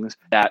things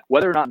that,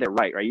 whether or not they're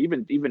right,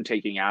 even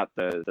taking out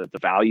the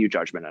value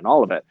judgment and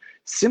all of it,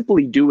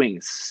 simply doing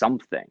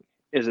something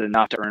is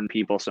enough to earn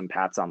people some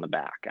pats on the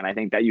back. And I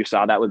think that you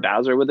saw that with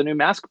Bowser with the new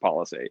mask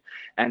policy.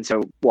 And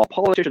so while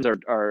politicians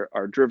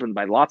are driven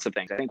by lots of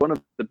things, I think one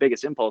of the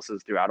biggest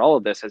impulses throughout all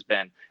of this has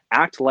been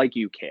act like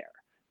you care.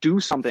 Do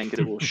something because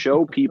it will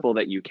show people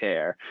that you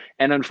care.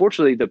 And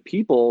unfortunately, the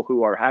people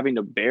who are having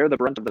to bear the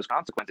brunt of those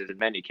consequences in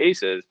many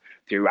cases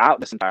throughout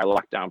this entire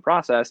lockdown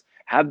process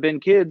have been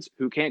kids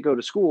who can't go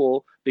to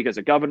school because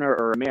a governor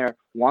or a mayor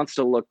wants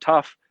to look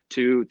tough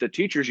to the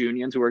teachers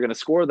unions who are going to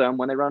score them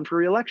when they run for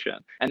re-election.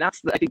 And I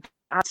think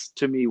that's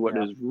to me what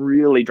is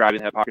really driving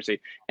the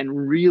hypocrisy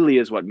and really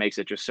is what makes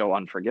it just so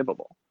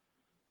unforgivable.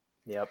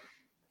 Yep.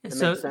 It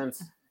So- makes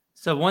sense.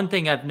 So one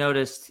thing I've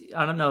noticed,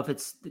 I don't know if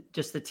it's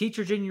just the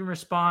teachers union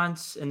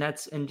response, and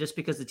just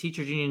because the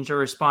teachers unions are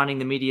responding,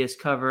 the media is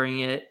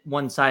covering it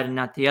one side and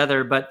not the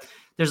other. But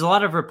there's a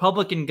lot of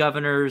Republican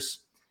governors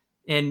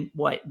in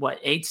what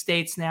 8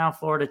 states now,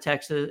 Florida,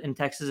 Texas, and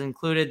Texas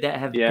included, that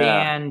have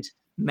banned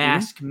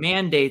mask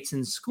mandates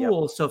in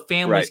schools, so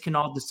families can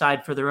all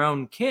decide for their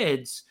own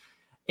kids.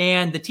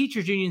 And the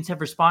teachers unions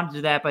have responded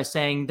to that by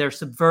saying they're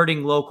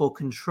subverting local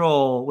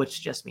control,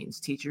 which just means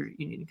teacher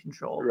union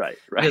control. Right.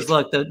 Because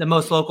look, the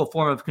most local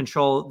form of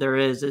control there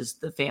is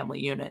the family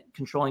unit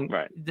controlling,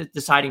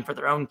 deciding for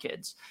their own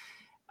kids.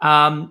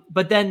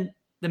 But then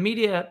the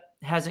media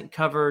hasn't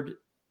covered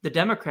the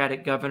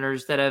Democratic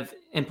governors that have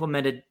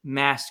implemented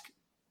mask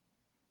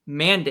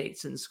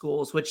mandates in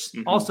schools, which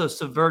also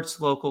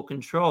subverts local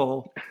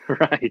control.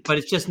 Right. But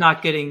it's just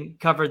not getting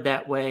covered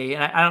that way.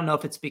 And I don't know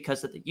if it's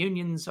because of the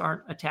unions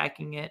aren't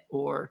attacking it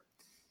or.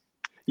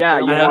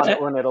 Yeah,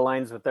 when it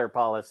aligns with their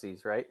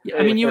policies, right?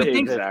 I mean, you would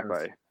think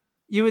exactly.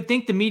 You would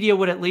think the media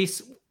would at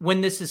least,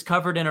 when this is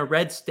covered in a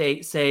red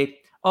state, say,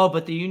 oh,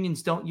 but the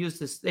unions don't use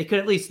this. They could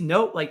at least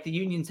note, like, the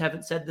unions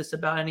haven't said this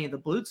about any of the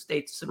blue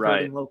states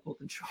subverting local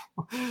control.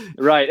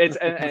 Right. It's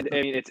and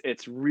I mean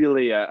it's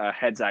really a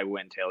heads I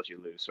win, tails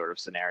you lose sort of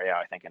scenario,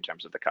 I think, in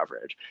terms of the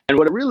coverage. And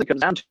what it really comes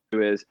down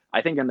to is,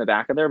 I think in the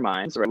back of their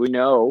minds, right, we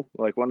know,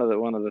 like one of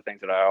the things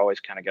that I always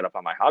kind of get up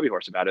on my hobby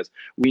horse about is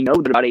we know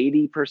that about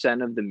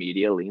 80% of the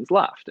media leans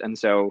left. And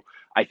so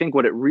I think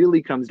what it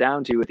really comes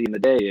down to at the end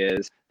of the day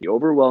is the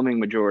overwhelming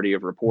majority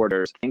of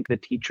reporters think the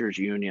teachers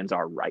unions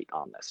are right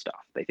on this stuff.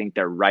 They think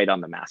they're right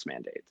on the mask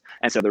mandates.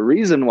 And so the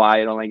reason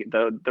why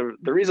the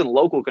reason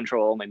local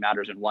control only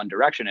matters in one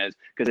direction is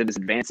because it is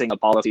advancing a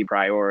policy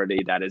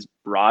priority that is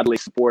broadly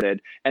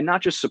supported, and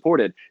not just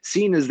supported,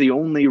 seen as the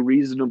only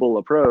reasonable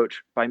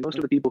approach by most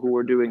of the people who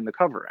are doing the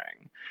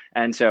covering.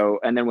 And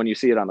then when you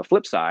see it on the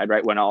flip side,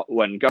 right,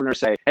 when governors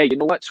say, hey, you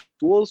know what,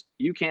 schools,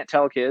 you can't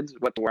tell kids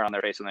what to wear on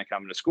their face when they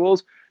come into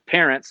schools.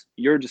 Parents,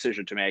 your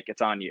decision to make,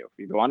 it's on you.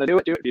 If you want to do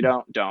it, do it. If you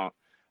don't.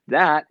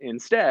 That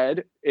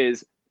instead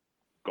is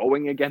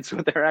going against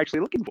what they're actually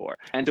looking for.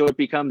 And so it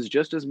becomes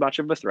just as much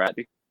of a threat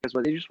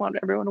because they just want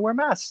everyone to wear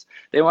masks.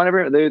 They want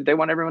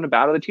everyone to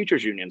bow to the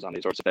teachers unions on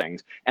these sorts of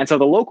things. And so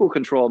the local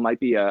control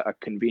might be a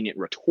convenient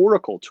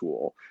rhetorical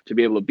tool to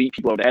be able to beat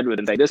people over the head with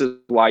and say, this is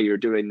why you're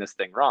doing this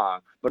thing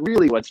wrong. But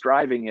really what's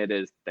driving it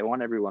is they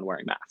want everyone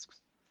wearing masks.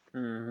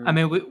 Mm-hmm. I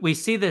mean, we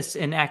see this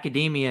in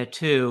academia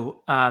too.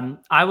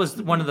 I was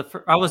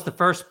the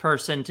first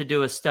person to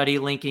do a study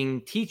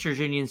linking teachers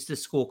unions to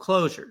school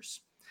closures.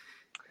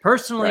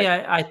 Personally,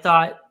 I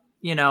thought,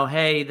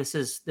 hey, this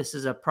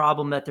is a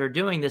problem that they're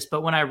doing this.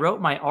 But when I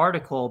wrote my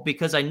article,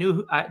 because I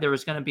knew there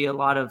was going to be a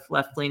lot of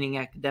left-leaning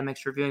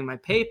academics reviewing my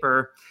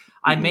paper,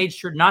 I made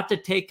sure not to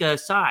take a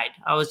side.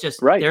 I was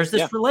just, there's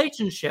this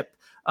relationship.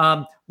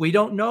 We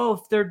don't know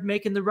if they're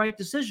making the right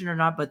decision or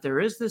not, but there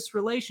is this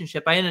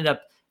relationship. I ended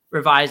up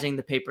revising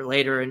the paper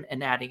later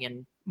and adding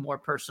in more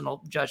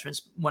personal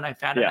judgments when I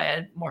found I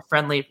had more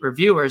friendly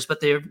reviewers, but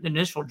the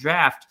initial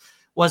draft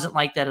wasn't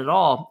like that at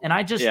all. And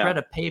I just read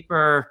a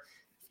paper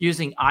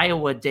using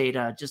Iowa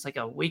data just like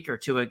a week or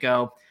two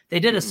ago. They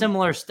did a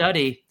similar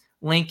study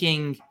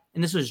linking,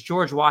 and this was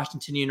George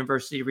Washington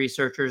University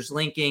researchers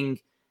linking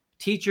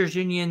teachers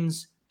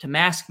unions to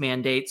mask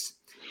mandates.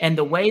 And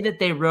the way that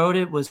they wrote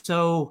it was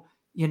so,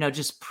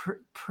 just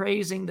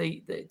praising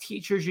the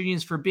teachers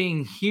unions for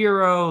being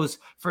heroes,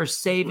 for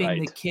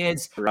saving the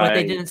kids. But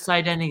they didn't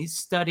cite any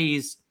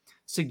studies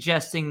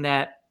suggesting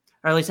that,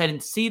 or at least I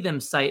didn't see them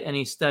cite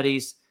any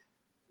studies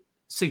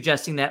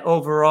suggesting that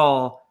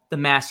overall the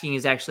masking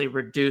is actually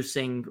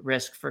reducing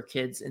risk for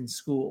kids in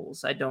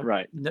schools. I don't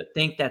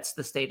think that's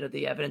the state of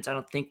the evidence. I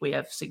don't think we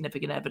have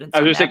significant evidence.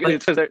 I was just saying,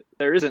 because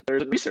there's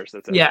research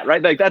that's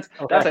right. Like that's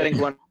I think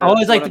one. I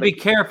always like to be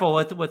careful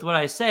with what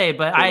I say,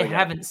 but I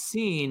haven't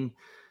seen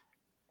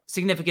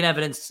significant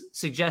evidence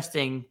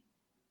suggesting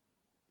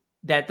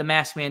that the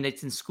mask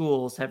mandates in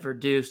schools have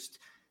reduced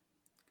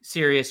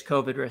serious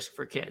COVID risk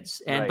for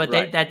kids. And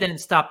that didn't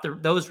stop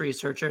those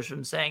researchers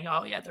from saying,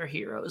 "Oh yeah, they're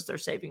heroes. They're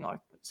saving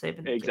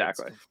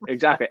exactly. kids."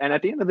 Exactly. And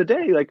at the end of the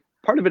day, like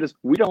part of it is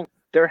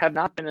there have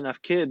not been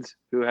enough kids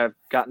who have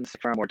gotten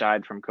sick from or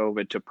died from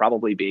COVID to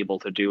probably be able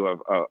to do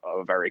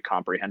a very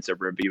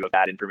comprehensive review of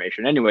that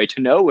information anyway,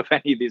 to know if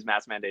any of these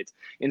mask mandates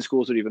in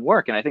schools would even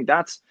work. And I think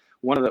that's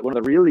one of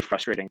the really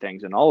frustrating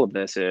things in all of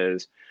this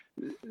is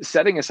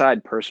setting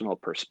aside personal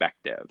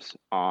perspectives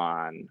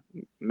on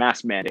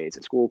mask mandates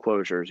and school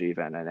closures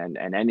even,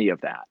 and any of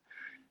that.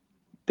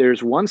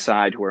 There's one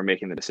side who are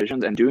making the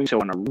decisions and doing so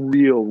in a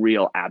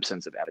real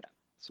absence of evidence,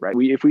 right?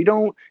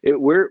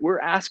 We're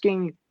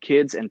asking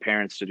kids and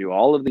parents to do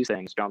all of these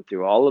things, jump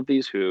through all of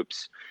these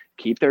hoops,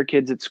 keep their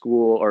kids at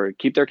school or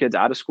keep their kids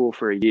out of school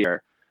for a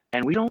year.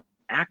 And we don't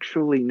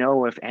actually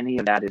know if any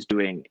of that is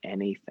doing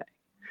anything,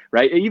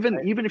 right? Even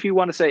if you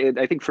want to say,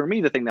 I think for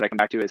me, the thing that I come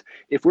back to is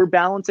if we're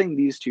balancing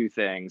these two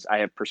things, I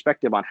have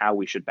perspective on how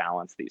we should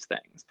balance these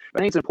things. But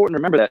I think it's important to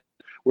remember that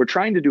we're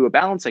trying to do a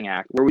balancing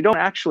act where we don't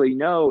actually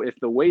know if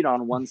the weight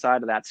on one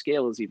side of that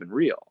scale is even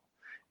real.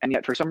 And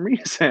yet for some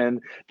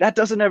reason, that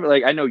doesn't ever,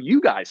 like, I know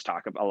you guys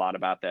talk a lot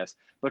about this,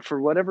 but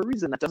for whatever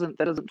reason, that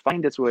doesn't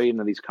find its way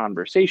into these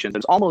conversations.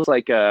 It's almost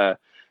like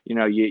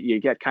you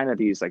get kind of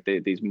these like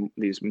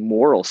these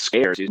moral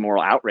scares, these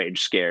moral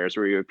outrage scares,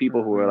 where you have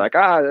people who are like,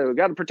 we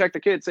got to protect the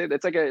kids.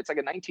 It's like a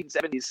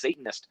 1970s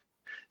Satanist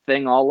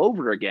thing all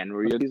over again,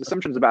 where you have these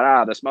assumptions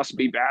about this must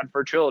be bad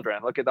for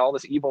children. Look at all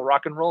this evil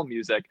rock and roll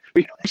music.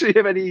 We don't actually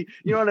have you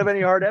don't have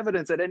any hard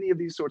evidence that any of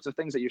these sorts of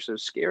things that you're so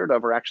scared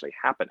of are actually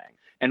happening.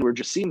 And we're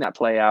just seeing that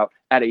play out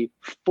at a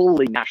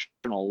fully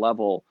national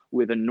level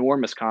with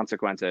enormous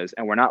consequences,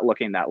 and we're not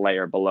looking that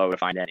layer below to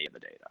find any of the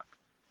data.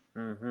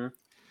 Mm-hmm.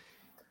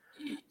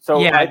 So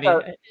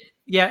I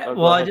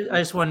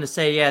just wanted to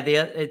say,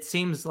 it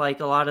seems like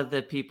a lot of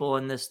the people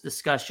in this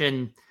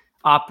discussion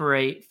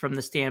operate from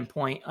the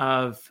standpoint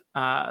of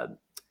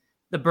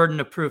the burden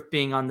of proof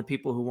being on the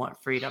people who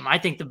want freedom. I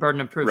think the burden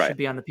of proof should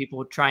be on the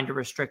people trying to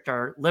restrict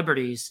our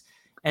liberties.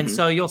 And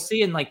so you'll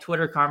see in like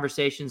Twitter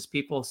conversations,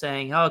 people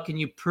saying, "Oh, can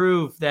you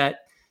prove that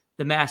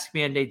the mask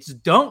mandates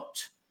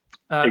don't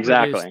reduce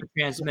the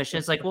transmission?"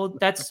 It's like, well,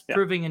 that's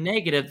proving a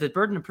negative. The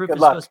burden of proof is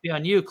supposed to be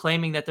on you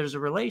claiming that there's a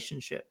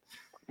relationship.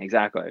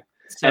 Exactly.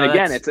 So and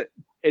again,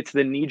 it's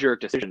the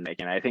knee-jerk decision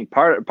making. I think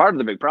part of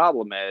the big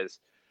problem is,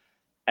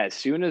 as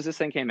soon as this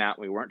thing came out,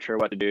 we weren't sure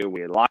what to do.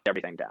 We locked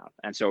everything down.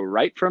 And so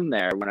right from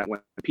there,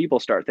 when people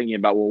start thinking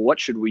about, well, what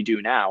should we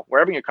do now? We're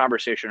having a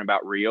conversation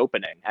about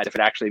reopening as if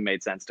it actually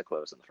made sense to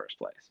close in the first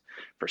place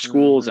for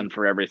schools and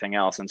for everything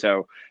else. And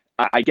so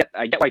I get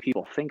why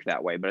people think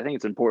that way, but I think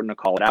it's important to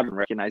call it out and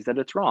recognize that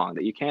it's wrong,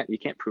 that you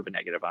can't prove a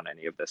negative on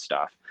any of this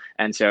stuff.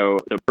 And so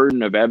the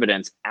burden of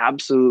evidence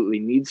absolutely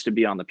needs to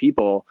be on the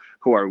people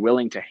who are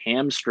willing to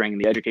hamstring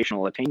the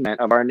educational attainment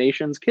of our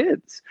nation's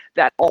kids.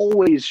 That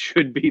always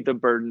should be the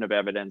burden of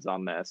evidence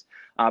on this,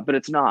 but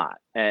it's not.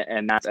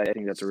 And I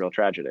think that's a real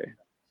tragedy.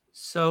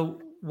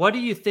 So what do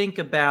you think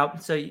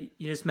about, so you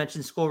just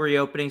mentioned school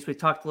reopenings. We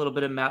talked a little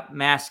bit about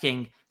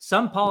masking.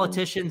 Some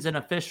politicians and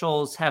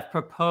officials have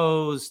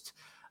proposed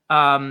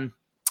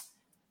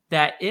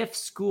that if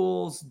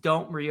schools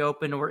don't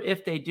reopen, or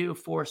if they do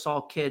force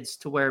all kids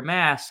to wear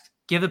masks,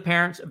 give the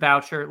parents a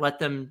voucher, let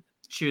them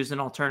choose an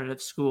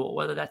alternative school,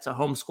 whether that's a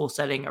homeschool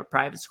setting or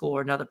private school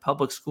or another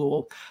public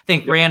school. I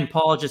think Rand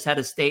Paul just had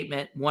a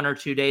statement 1 or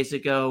 2 days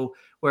ago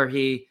where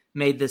he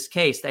made this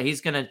case that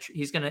he's going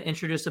to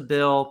introduce a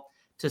bill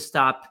to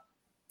stop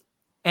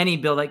any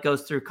bill that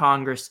goes through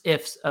Congress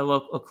if a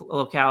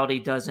locality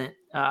doesn't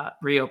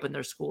reopen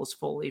their schools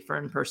fully for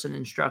in-person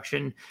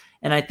instruction.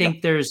 And I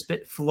think there's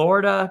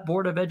Florida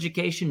Board of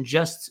Education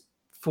just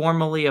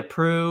formally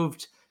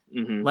approved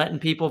letting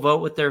people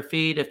vote with their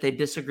feet if they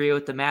disagree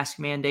with the mask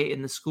mandate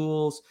in the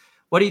schools.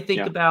 What do you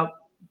think about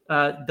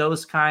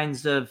those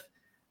kinds of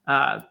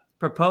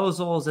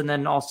proposals? And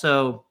then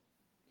also,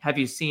 have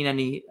you seen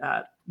any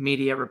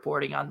media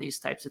reporting on these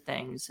types of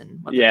things and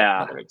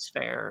whether it's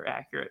fair or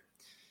accurate?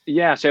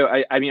 Yeah, so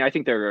I mean, I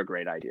think they're a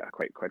great idea,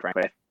 quite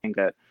frankly. I think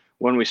that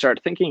when we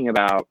start thinking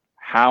about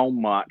how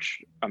much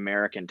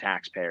American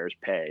taxpayers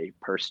pay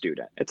per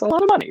student, it's a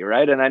lot of money,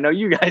 right? And I know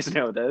you guys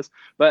know this,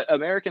 but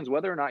Americans,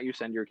 whether or not you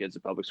send your kids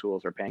to public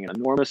schools, are paying an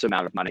enormous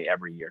amount of money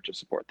every year to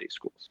support these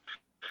schools.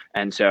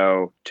 And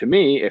so to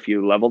me, if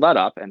you level that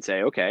up and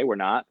say, okay, we're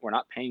not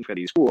paying for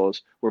these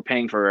schools, we're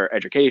paying for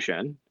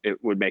education,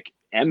 it would make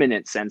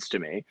eminent sense to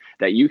me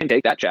that you can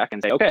take that check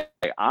and say, okay,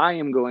 I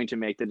am going to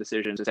make the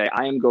decision to say,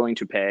 I am going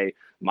to pay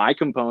my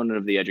component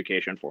of the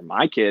education for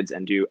my kids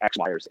and do X,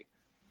 Y, or Z.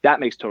 That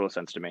makes total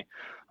sense to me.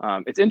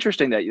 It's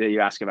interesting that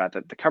you ask about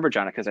the coverage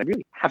on it, because I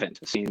really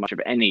haven't seen much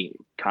of any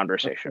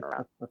conversation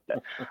around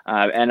it.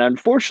 And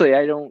unfortunately,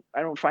 I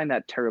don't find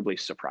that terribly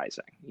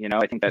surprising. You know,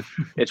 I think that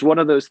it's one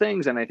of those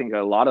things, and I think a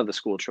lot of the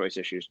school choice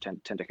issues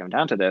tend to come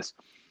down to this.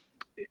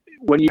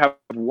 When you have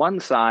one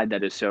side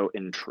that is so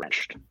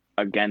entrenched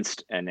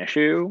against an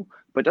issue,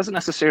 but doesn't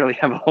necessarily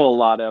have a whole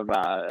lot of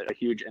a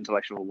huge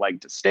intellectual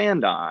leg to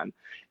stand on,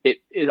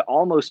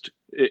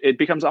 it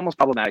becomes almost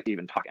problematic to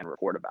even talk and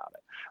report about it,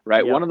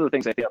 right? Yeah. One of the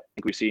things I think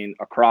we've seen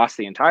across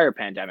the entire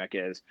pandemic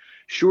is,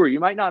 sure, you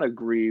might not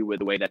agree with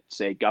the way that,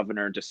 say,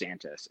 Governor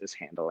DeSantis is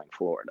handling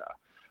Florida,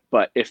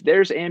 but if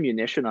there's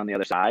ammunition on the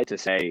other side to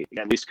say,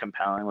 at least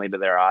compellingly to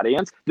their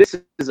audience, this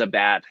is a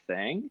bad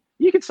thing,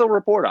 you can still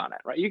report on it,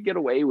 right? You get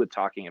away with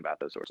talking about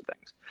those sorts of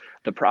things.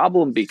 The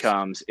problem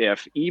becomes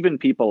if even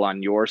people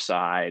on your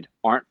side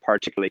aren't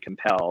particularly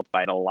compelled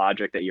by the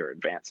logic that you're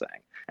advancing.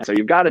 And so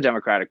you've got a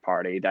Democratic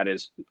Party that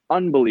is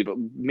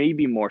unbelievable,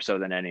 maybe more so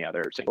than any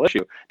other single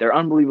issue. They're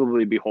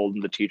unbelievably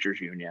beholden to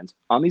teachers' unions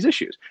on these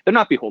issues. They're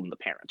not beholden to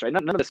parents, right?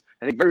 None of this,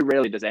 I think very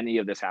rarely does any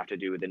of this have to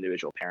do with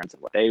individual parents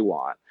and what they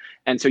want.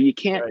 And so you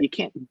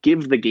can't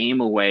give the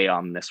game away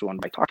on this one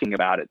by talking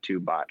about it too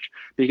much,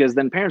 because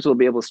then parents will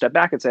be able to step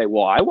back and say,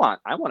 well, I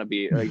want to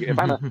be like, if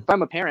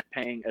I'm a parent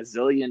paying $1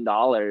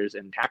 zillion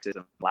in taxes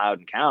in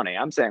Loudoun County,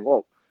 I'm saying,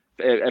 well,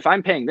 if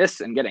I'm paying this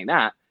and getting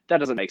that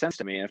doesn't make sense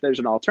to me. And if there's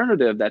an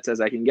alternative that says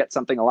I can get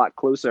something a lot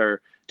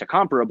closer to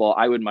comparable,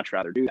 I would much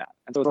rather do that.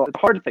 And so it's a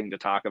hard thing to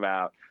talk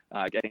about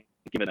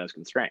given those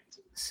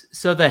constraints.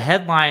 So the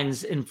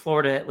headlines in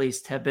Florida, at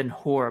least, have been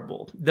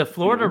horrible. The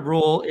Florida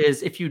rule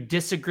is if you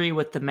disagree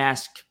with the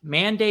mask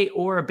mandate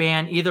or a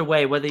ban, either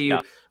way, whether you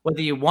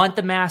want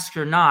the mask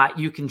or not,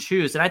 you can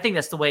choose. And I think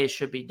that's the way it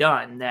should be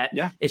done, that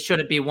it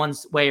shouldn't be one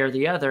way or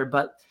the other.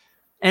 But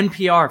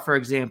NPR, for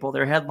example,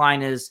 their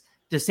headline is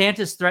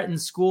DeSantis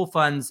threatens school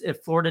funds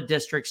if Florida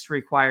districts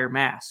require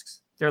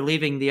masks. They're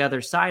leaving the other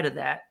side of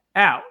that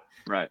out.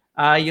 Right.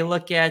 You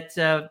look at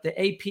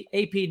the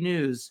AP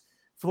News,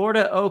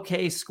 Florida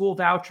okay school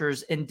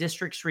vouchers in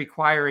districts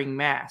requiring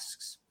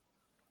masks.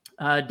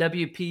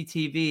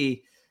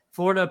 WPTV,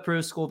 Florida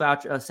approves school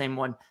voucher, same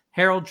one.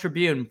 Herald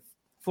Tribune,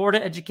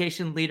 Florida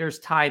education leaders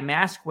tie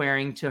mask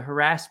wearing to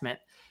harassment.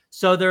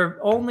 So they're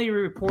only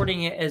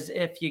reporting it as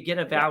if you get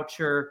a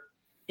voucher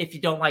if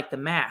you don't like the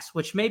mask,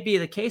 which may be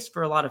the case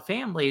for a lot of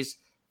families.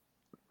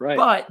 Right.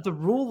 But the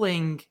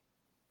ruling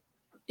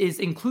is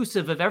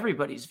inclusive of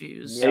everybody's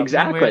views.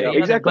 Exactly.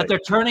 But they're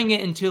turning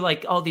it into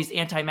like all these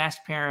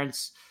anti-mask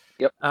parents.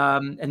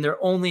 And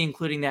they're only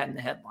including that in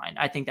the headline.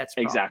 I think that's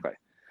exactly.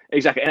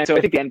 And so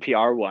I think the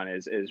NPR one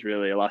is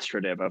really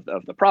illustrative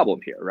of the problem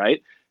here,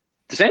 right?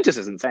 DeSantis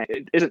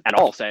isn't at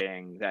all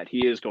saying that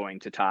he is going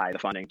to tie the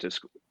funding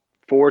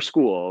for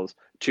schools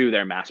to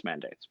their mask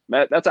mandates.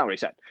 That's not what he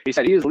said. He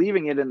said he is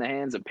leaving it in the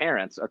hands of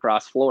parents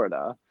across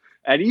Florida.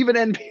 And even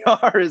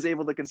NPR is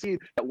able to concede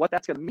that what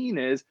that's going to mean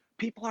is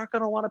people aren't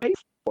going to want to pay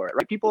for it,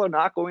 right? People are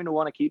not going to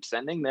want to keep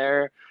sending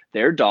their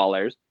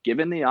dollars,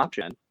 given the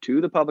option,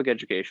 to the public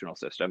educational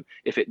system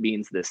if it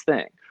means this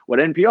thing. What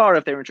NPR,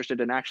 if they're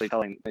interested in actually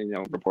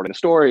reporting a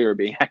story or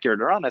being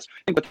accurate or honest,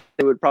 I think what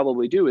they would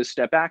probably do is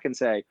step back and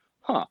say,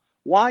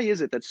 why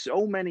is it that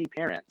so many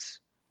parents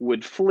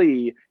would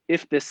flee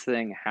if this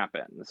thing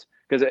happens?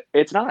 Because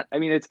it's not, I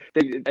think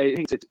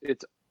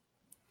it's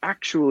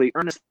actually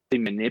earnestly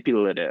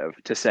manipulative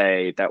to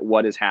say that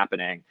what is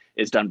happening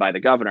is done by the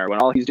governor, when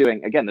all he's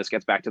doing, again, this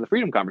gets back to the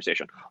freedom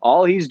conversation,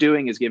 all he's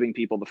doing is giving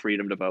people the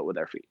freedom to vote with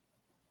their feet.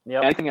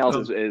 Anything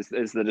else is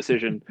the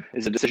decision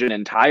is a decision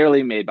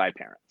entirely made by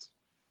parents.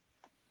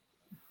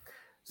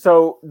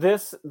 So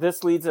this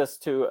leads us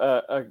to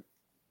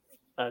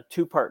a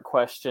two-part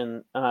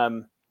question.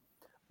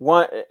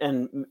 One,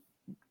 and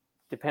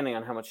depending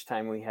on how much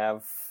time we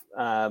have,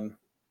 a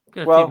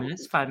few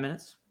minutes, 5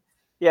 minutes.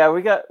 Yeah,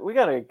 we got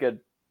a good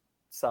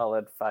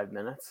solid 5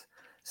 minutes.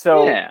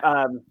 So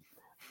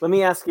let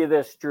me ask you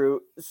this,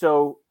 Drew.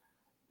 So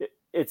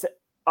it's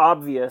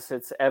obvious,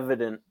 it's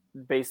evident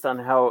based on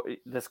how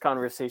this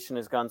conversation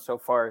has gone so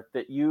far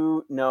that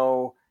you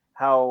know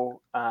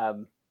how,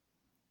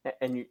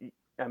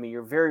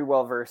 you're very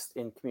well versed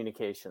in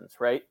communications,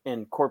 right?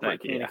 In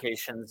corporate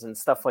communications and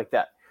stuff like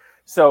that.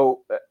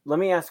 So let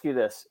me ask you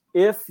this.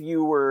 If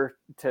you were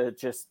to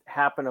just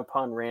happen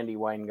upon Randi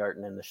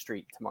Weingarten in the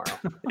street tomorrow,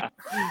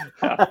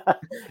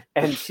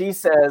 and she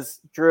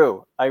says,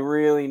 Drew, I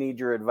really need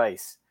your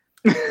advice.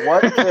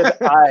 What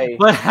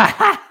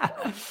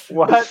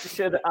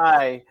should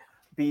I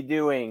be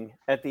doing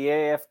at the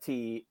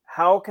AFT?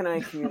 How can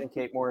I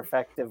communicate more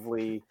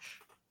effectively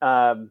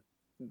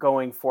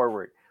going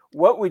forward?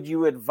 What would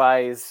you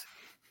advise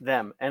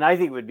them? And I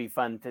think it would be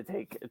fun to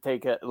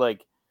take a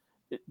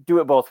do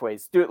it both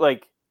ways. Do it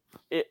like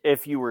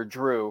if you were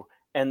Drew,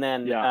 and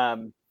then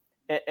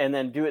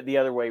do it the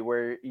other way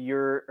where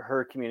you're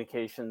her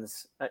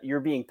communications. You're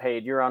being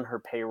paid. You're on her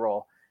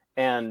payroll,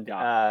 and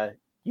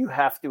you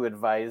have to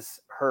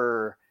advise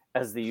her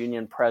as the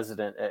union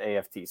president at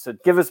AFT. So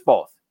give us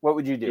both. What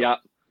would you do?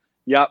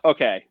 Yeah.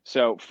 Okay.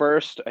 So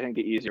first, I think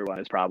the easier one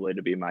is probably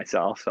to be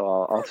myself.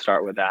 So I'll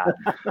start with that.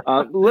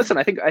 Listen,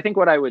 I think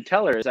what I would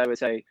tell her is I would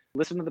say,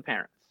 listen to the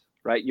parents.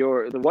 Right,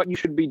 what you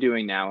should be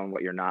doing now and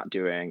what you're not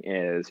doing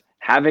is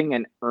having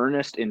an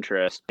earnest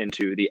interest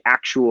into the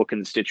actual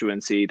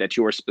constituency that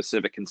your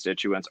specific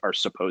constituents are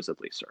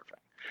supposedly serving.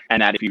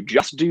 And that if you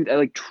just do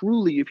that,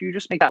 if you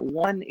just make that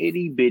one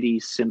itty bitty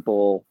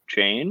simple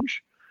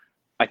change,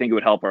 I think it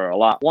would help her a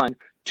lot. One.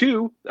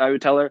 Two, I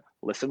would tell her,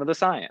 listen to the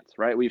science,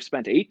 right? We've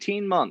spent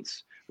 18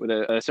 months with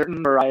a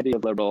certain variety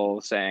of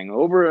liberals saying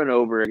over and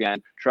over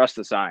again, trust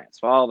the science,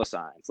 follow the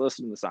science,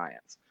 listen to the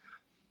science.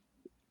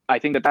 I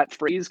think that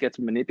phrase gets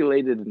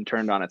manipulated and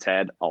turned on its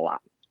head a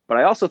lot, But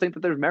I also think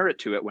that there's merit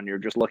to it when you're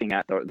just looking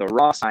at the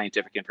raw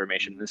scientific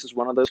information. This is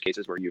one of those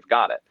cases where you've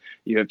got it.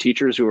 You have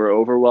teachers who are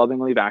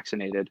overwhelmingly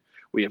vaccinated.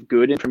 We have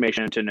good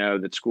information to know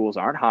that schools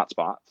aren't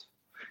hotspots.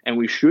 And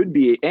we should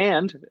be,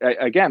 and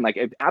again, like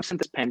absent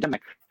this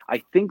pandemic,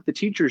 I think the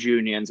teachers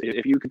unions,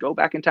 if you could go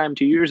back in time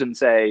 2 years and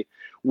say,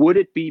 would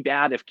it be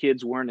bad if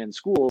kids weren't in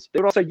schools?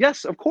 They would all say,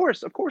 yes, of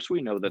course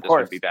we know that this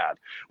would be bad.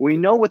 We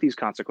know what these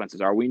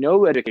consequences are. We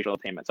know educational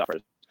attainment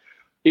suffers.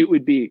 It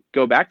would be,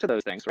 go back to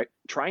those things, right?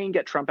 Try and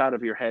get Trump out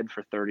of your head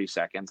for 30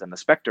 seconds and the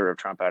specter of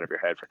Trump out of your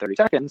head for 30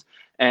 seconds,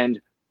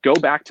 and go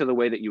back to the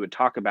way that you would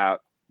talk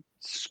about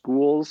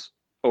schools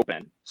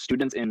open,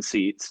 students in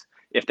seats,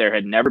 if there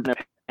had never been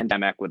a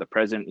pandemic with a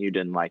president you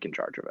didn't like in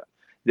charge of it.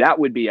 That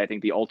would be, I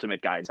think, the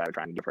ultimate guidance I would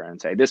try and give her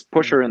and say, this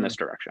push her in this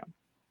direction.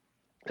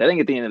 So I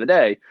think at the end of the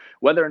day,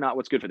 whether or not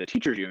what's good for the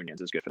teachers unions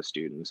is good for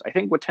students, I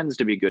think what tends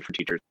to be good for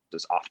teachers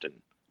is often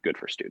good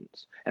for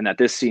students. And that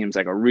this seems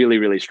like a really,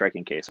 really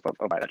striking case of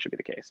why that should be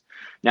the case.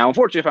 Now,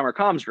 unfortunately, if I'm our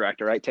comms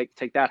director, right,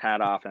 take that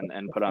hat off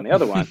and put on the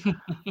other one.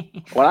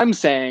 What I'm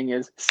saying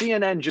is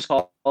CNN just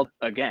called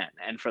again.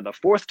 And for the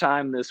fourth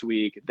time this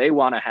week, they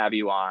want to have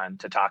you on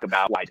to talk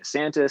about why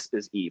DeSantis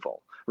is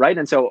evil, right?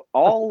 And so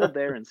all of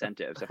their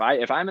incentives, if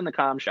I'm in the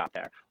comm shop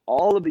there,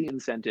 all of the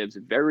incentives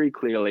very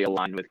clearly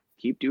align with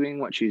keep doing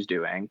what she's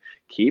doing,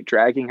 keep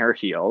dragging her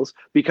heels,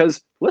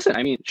 because listen,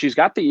 I mean, she's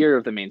got the ear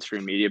of the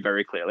mainstream media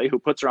very clearly, who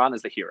puts her on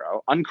as the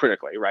hero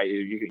uncritically, right?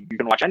 You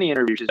can watch any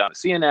interview she's done at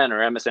CNN or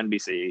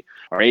MSNBC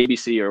or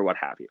ABC or what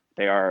have you.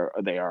 They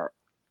are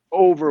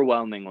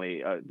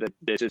overwhelmingly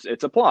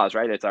it's applause,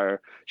 right?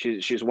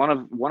 She's one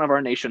of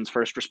our nation's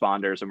first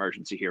responders,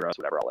 emergency heroes,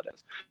 whatever all it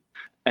is.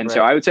 And right.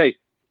 So I would say,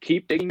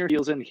 keep digging your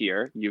heels in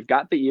here. You've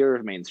got the ear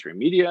of mainstream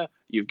media.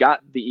 You've got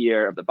the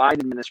ear of the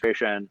Biden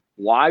administration.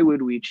 Why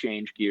would we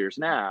change gears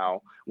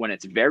now when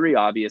it's very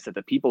obvious that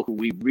the people who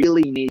we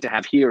really need to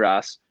have hear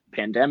us,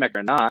 pandemic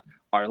or not,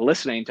 are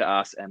listening to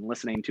us and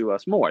listening to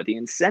us more? The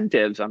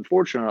incentives,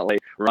 unfortunately,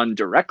 run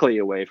directly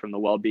away from the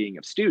well-being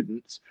of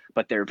students,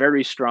 but they're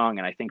very strong.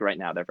 And I think right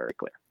now they're very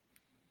clear.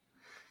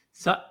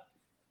 So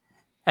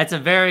that's a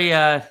very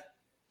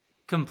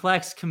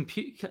complex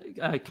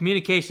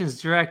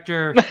communications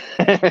director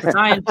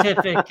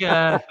scientific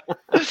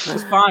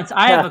response.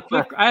 I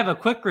have a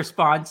quick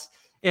response.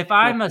 If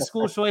I'm a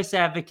school choice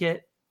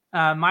advocate,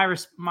 my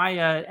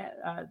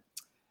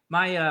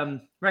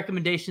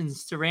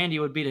recommendations to Randi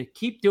would be to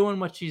keep doing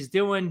what she's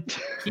doing,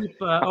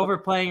 keep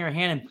overplaying her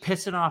hand and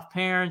pissing off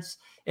parents.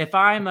 If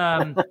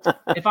I'm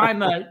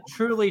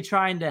truly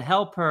trying to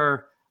help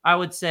her, I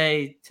would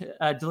say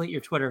to, delete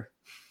your Twitter.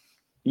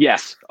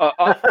 Yes.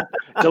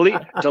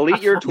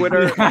 Delete your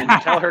Twitter and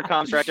tell her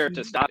comms director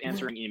to stop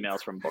answering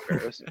emails from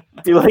bookers.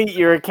 Delete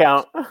your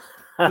account.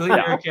 Delete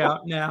your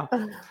account now.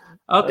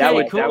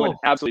 Okay, cool. That would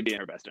absolutely be in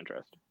her best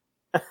interest.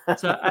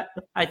 So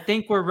I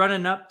think we're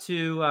running up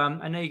to,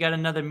 I know you got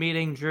another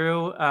meeting,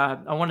 Drew.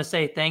 I want to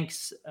say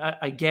thanks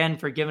again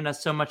for giving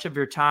us so much of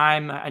your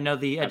time. I know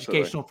the Absolutely.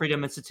 Educational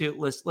Freedom Institute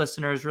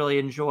listeners really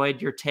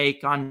enjoyed your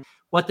take on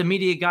what the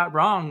media got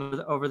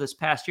wrong over this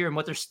past year and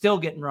what they're still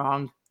getting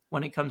wrong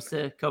when it comes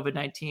to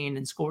COVID-19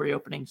 and school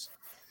reopenings.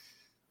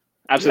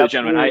 Absolutely,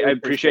 gentlemen. I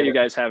appreciate you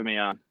guys having me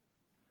on.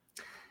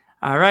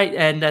 All right.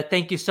 And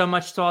thank you so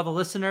much to all the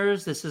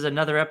listeners. This is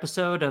another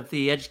episode of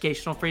the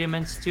Educational Freedom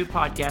Institute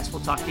podcast.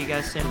 We'll talk to you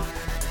guys soon.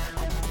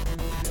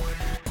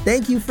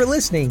 Thank you for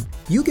listening.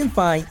 You can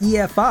find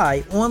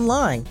EFI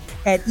online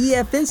at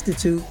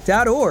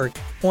efinstitute.org,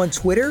 on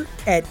Twitter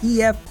at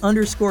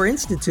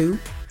EF_Institute,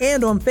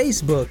 and on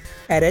Facebook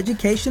at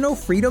Educational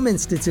Freedom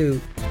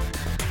Institute.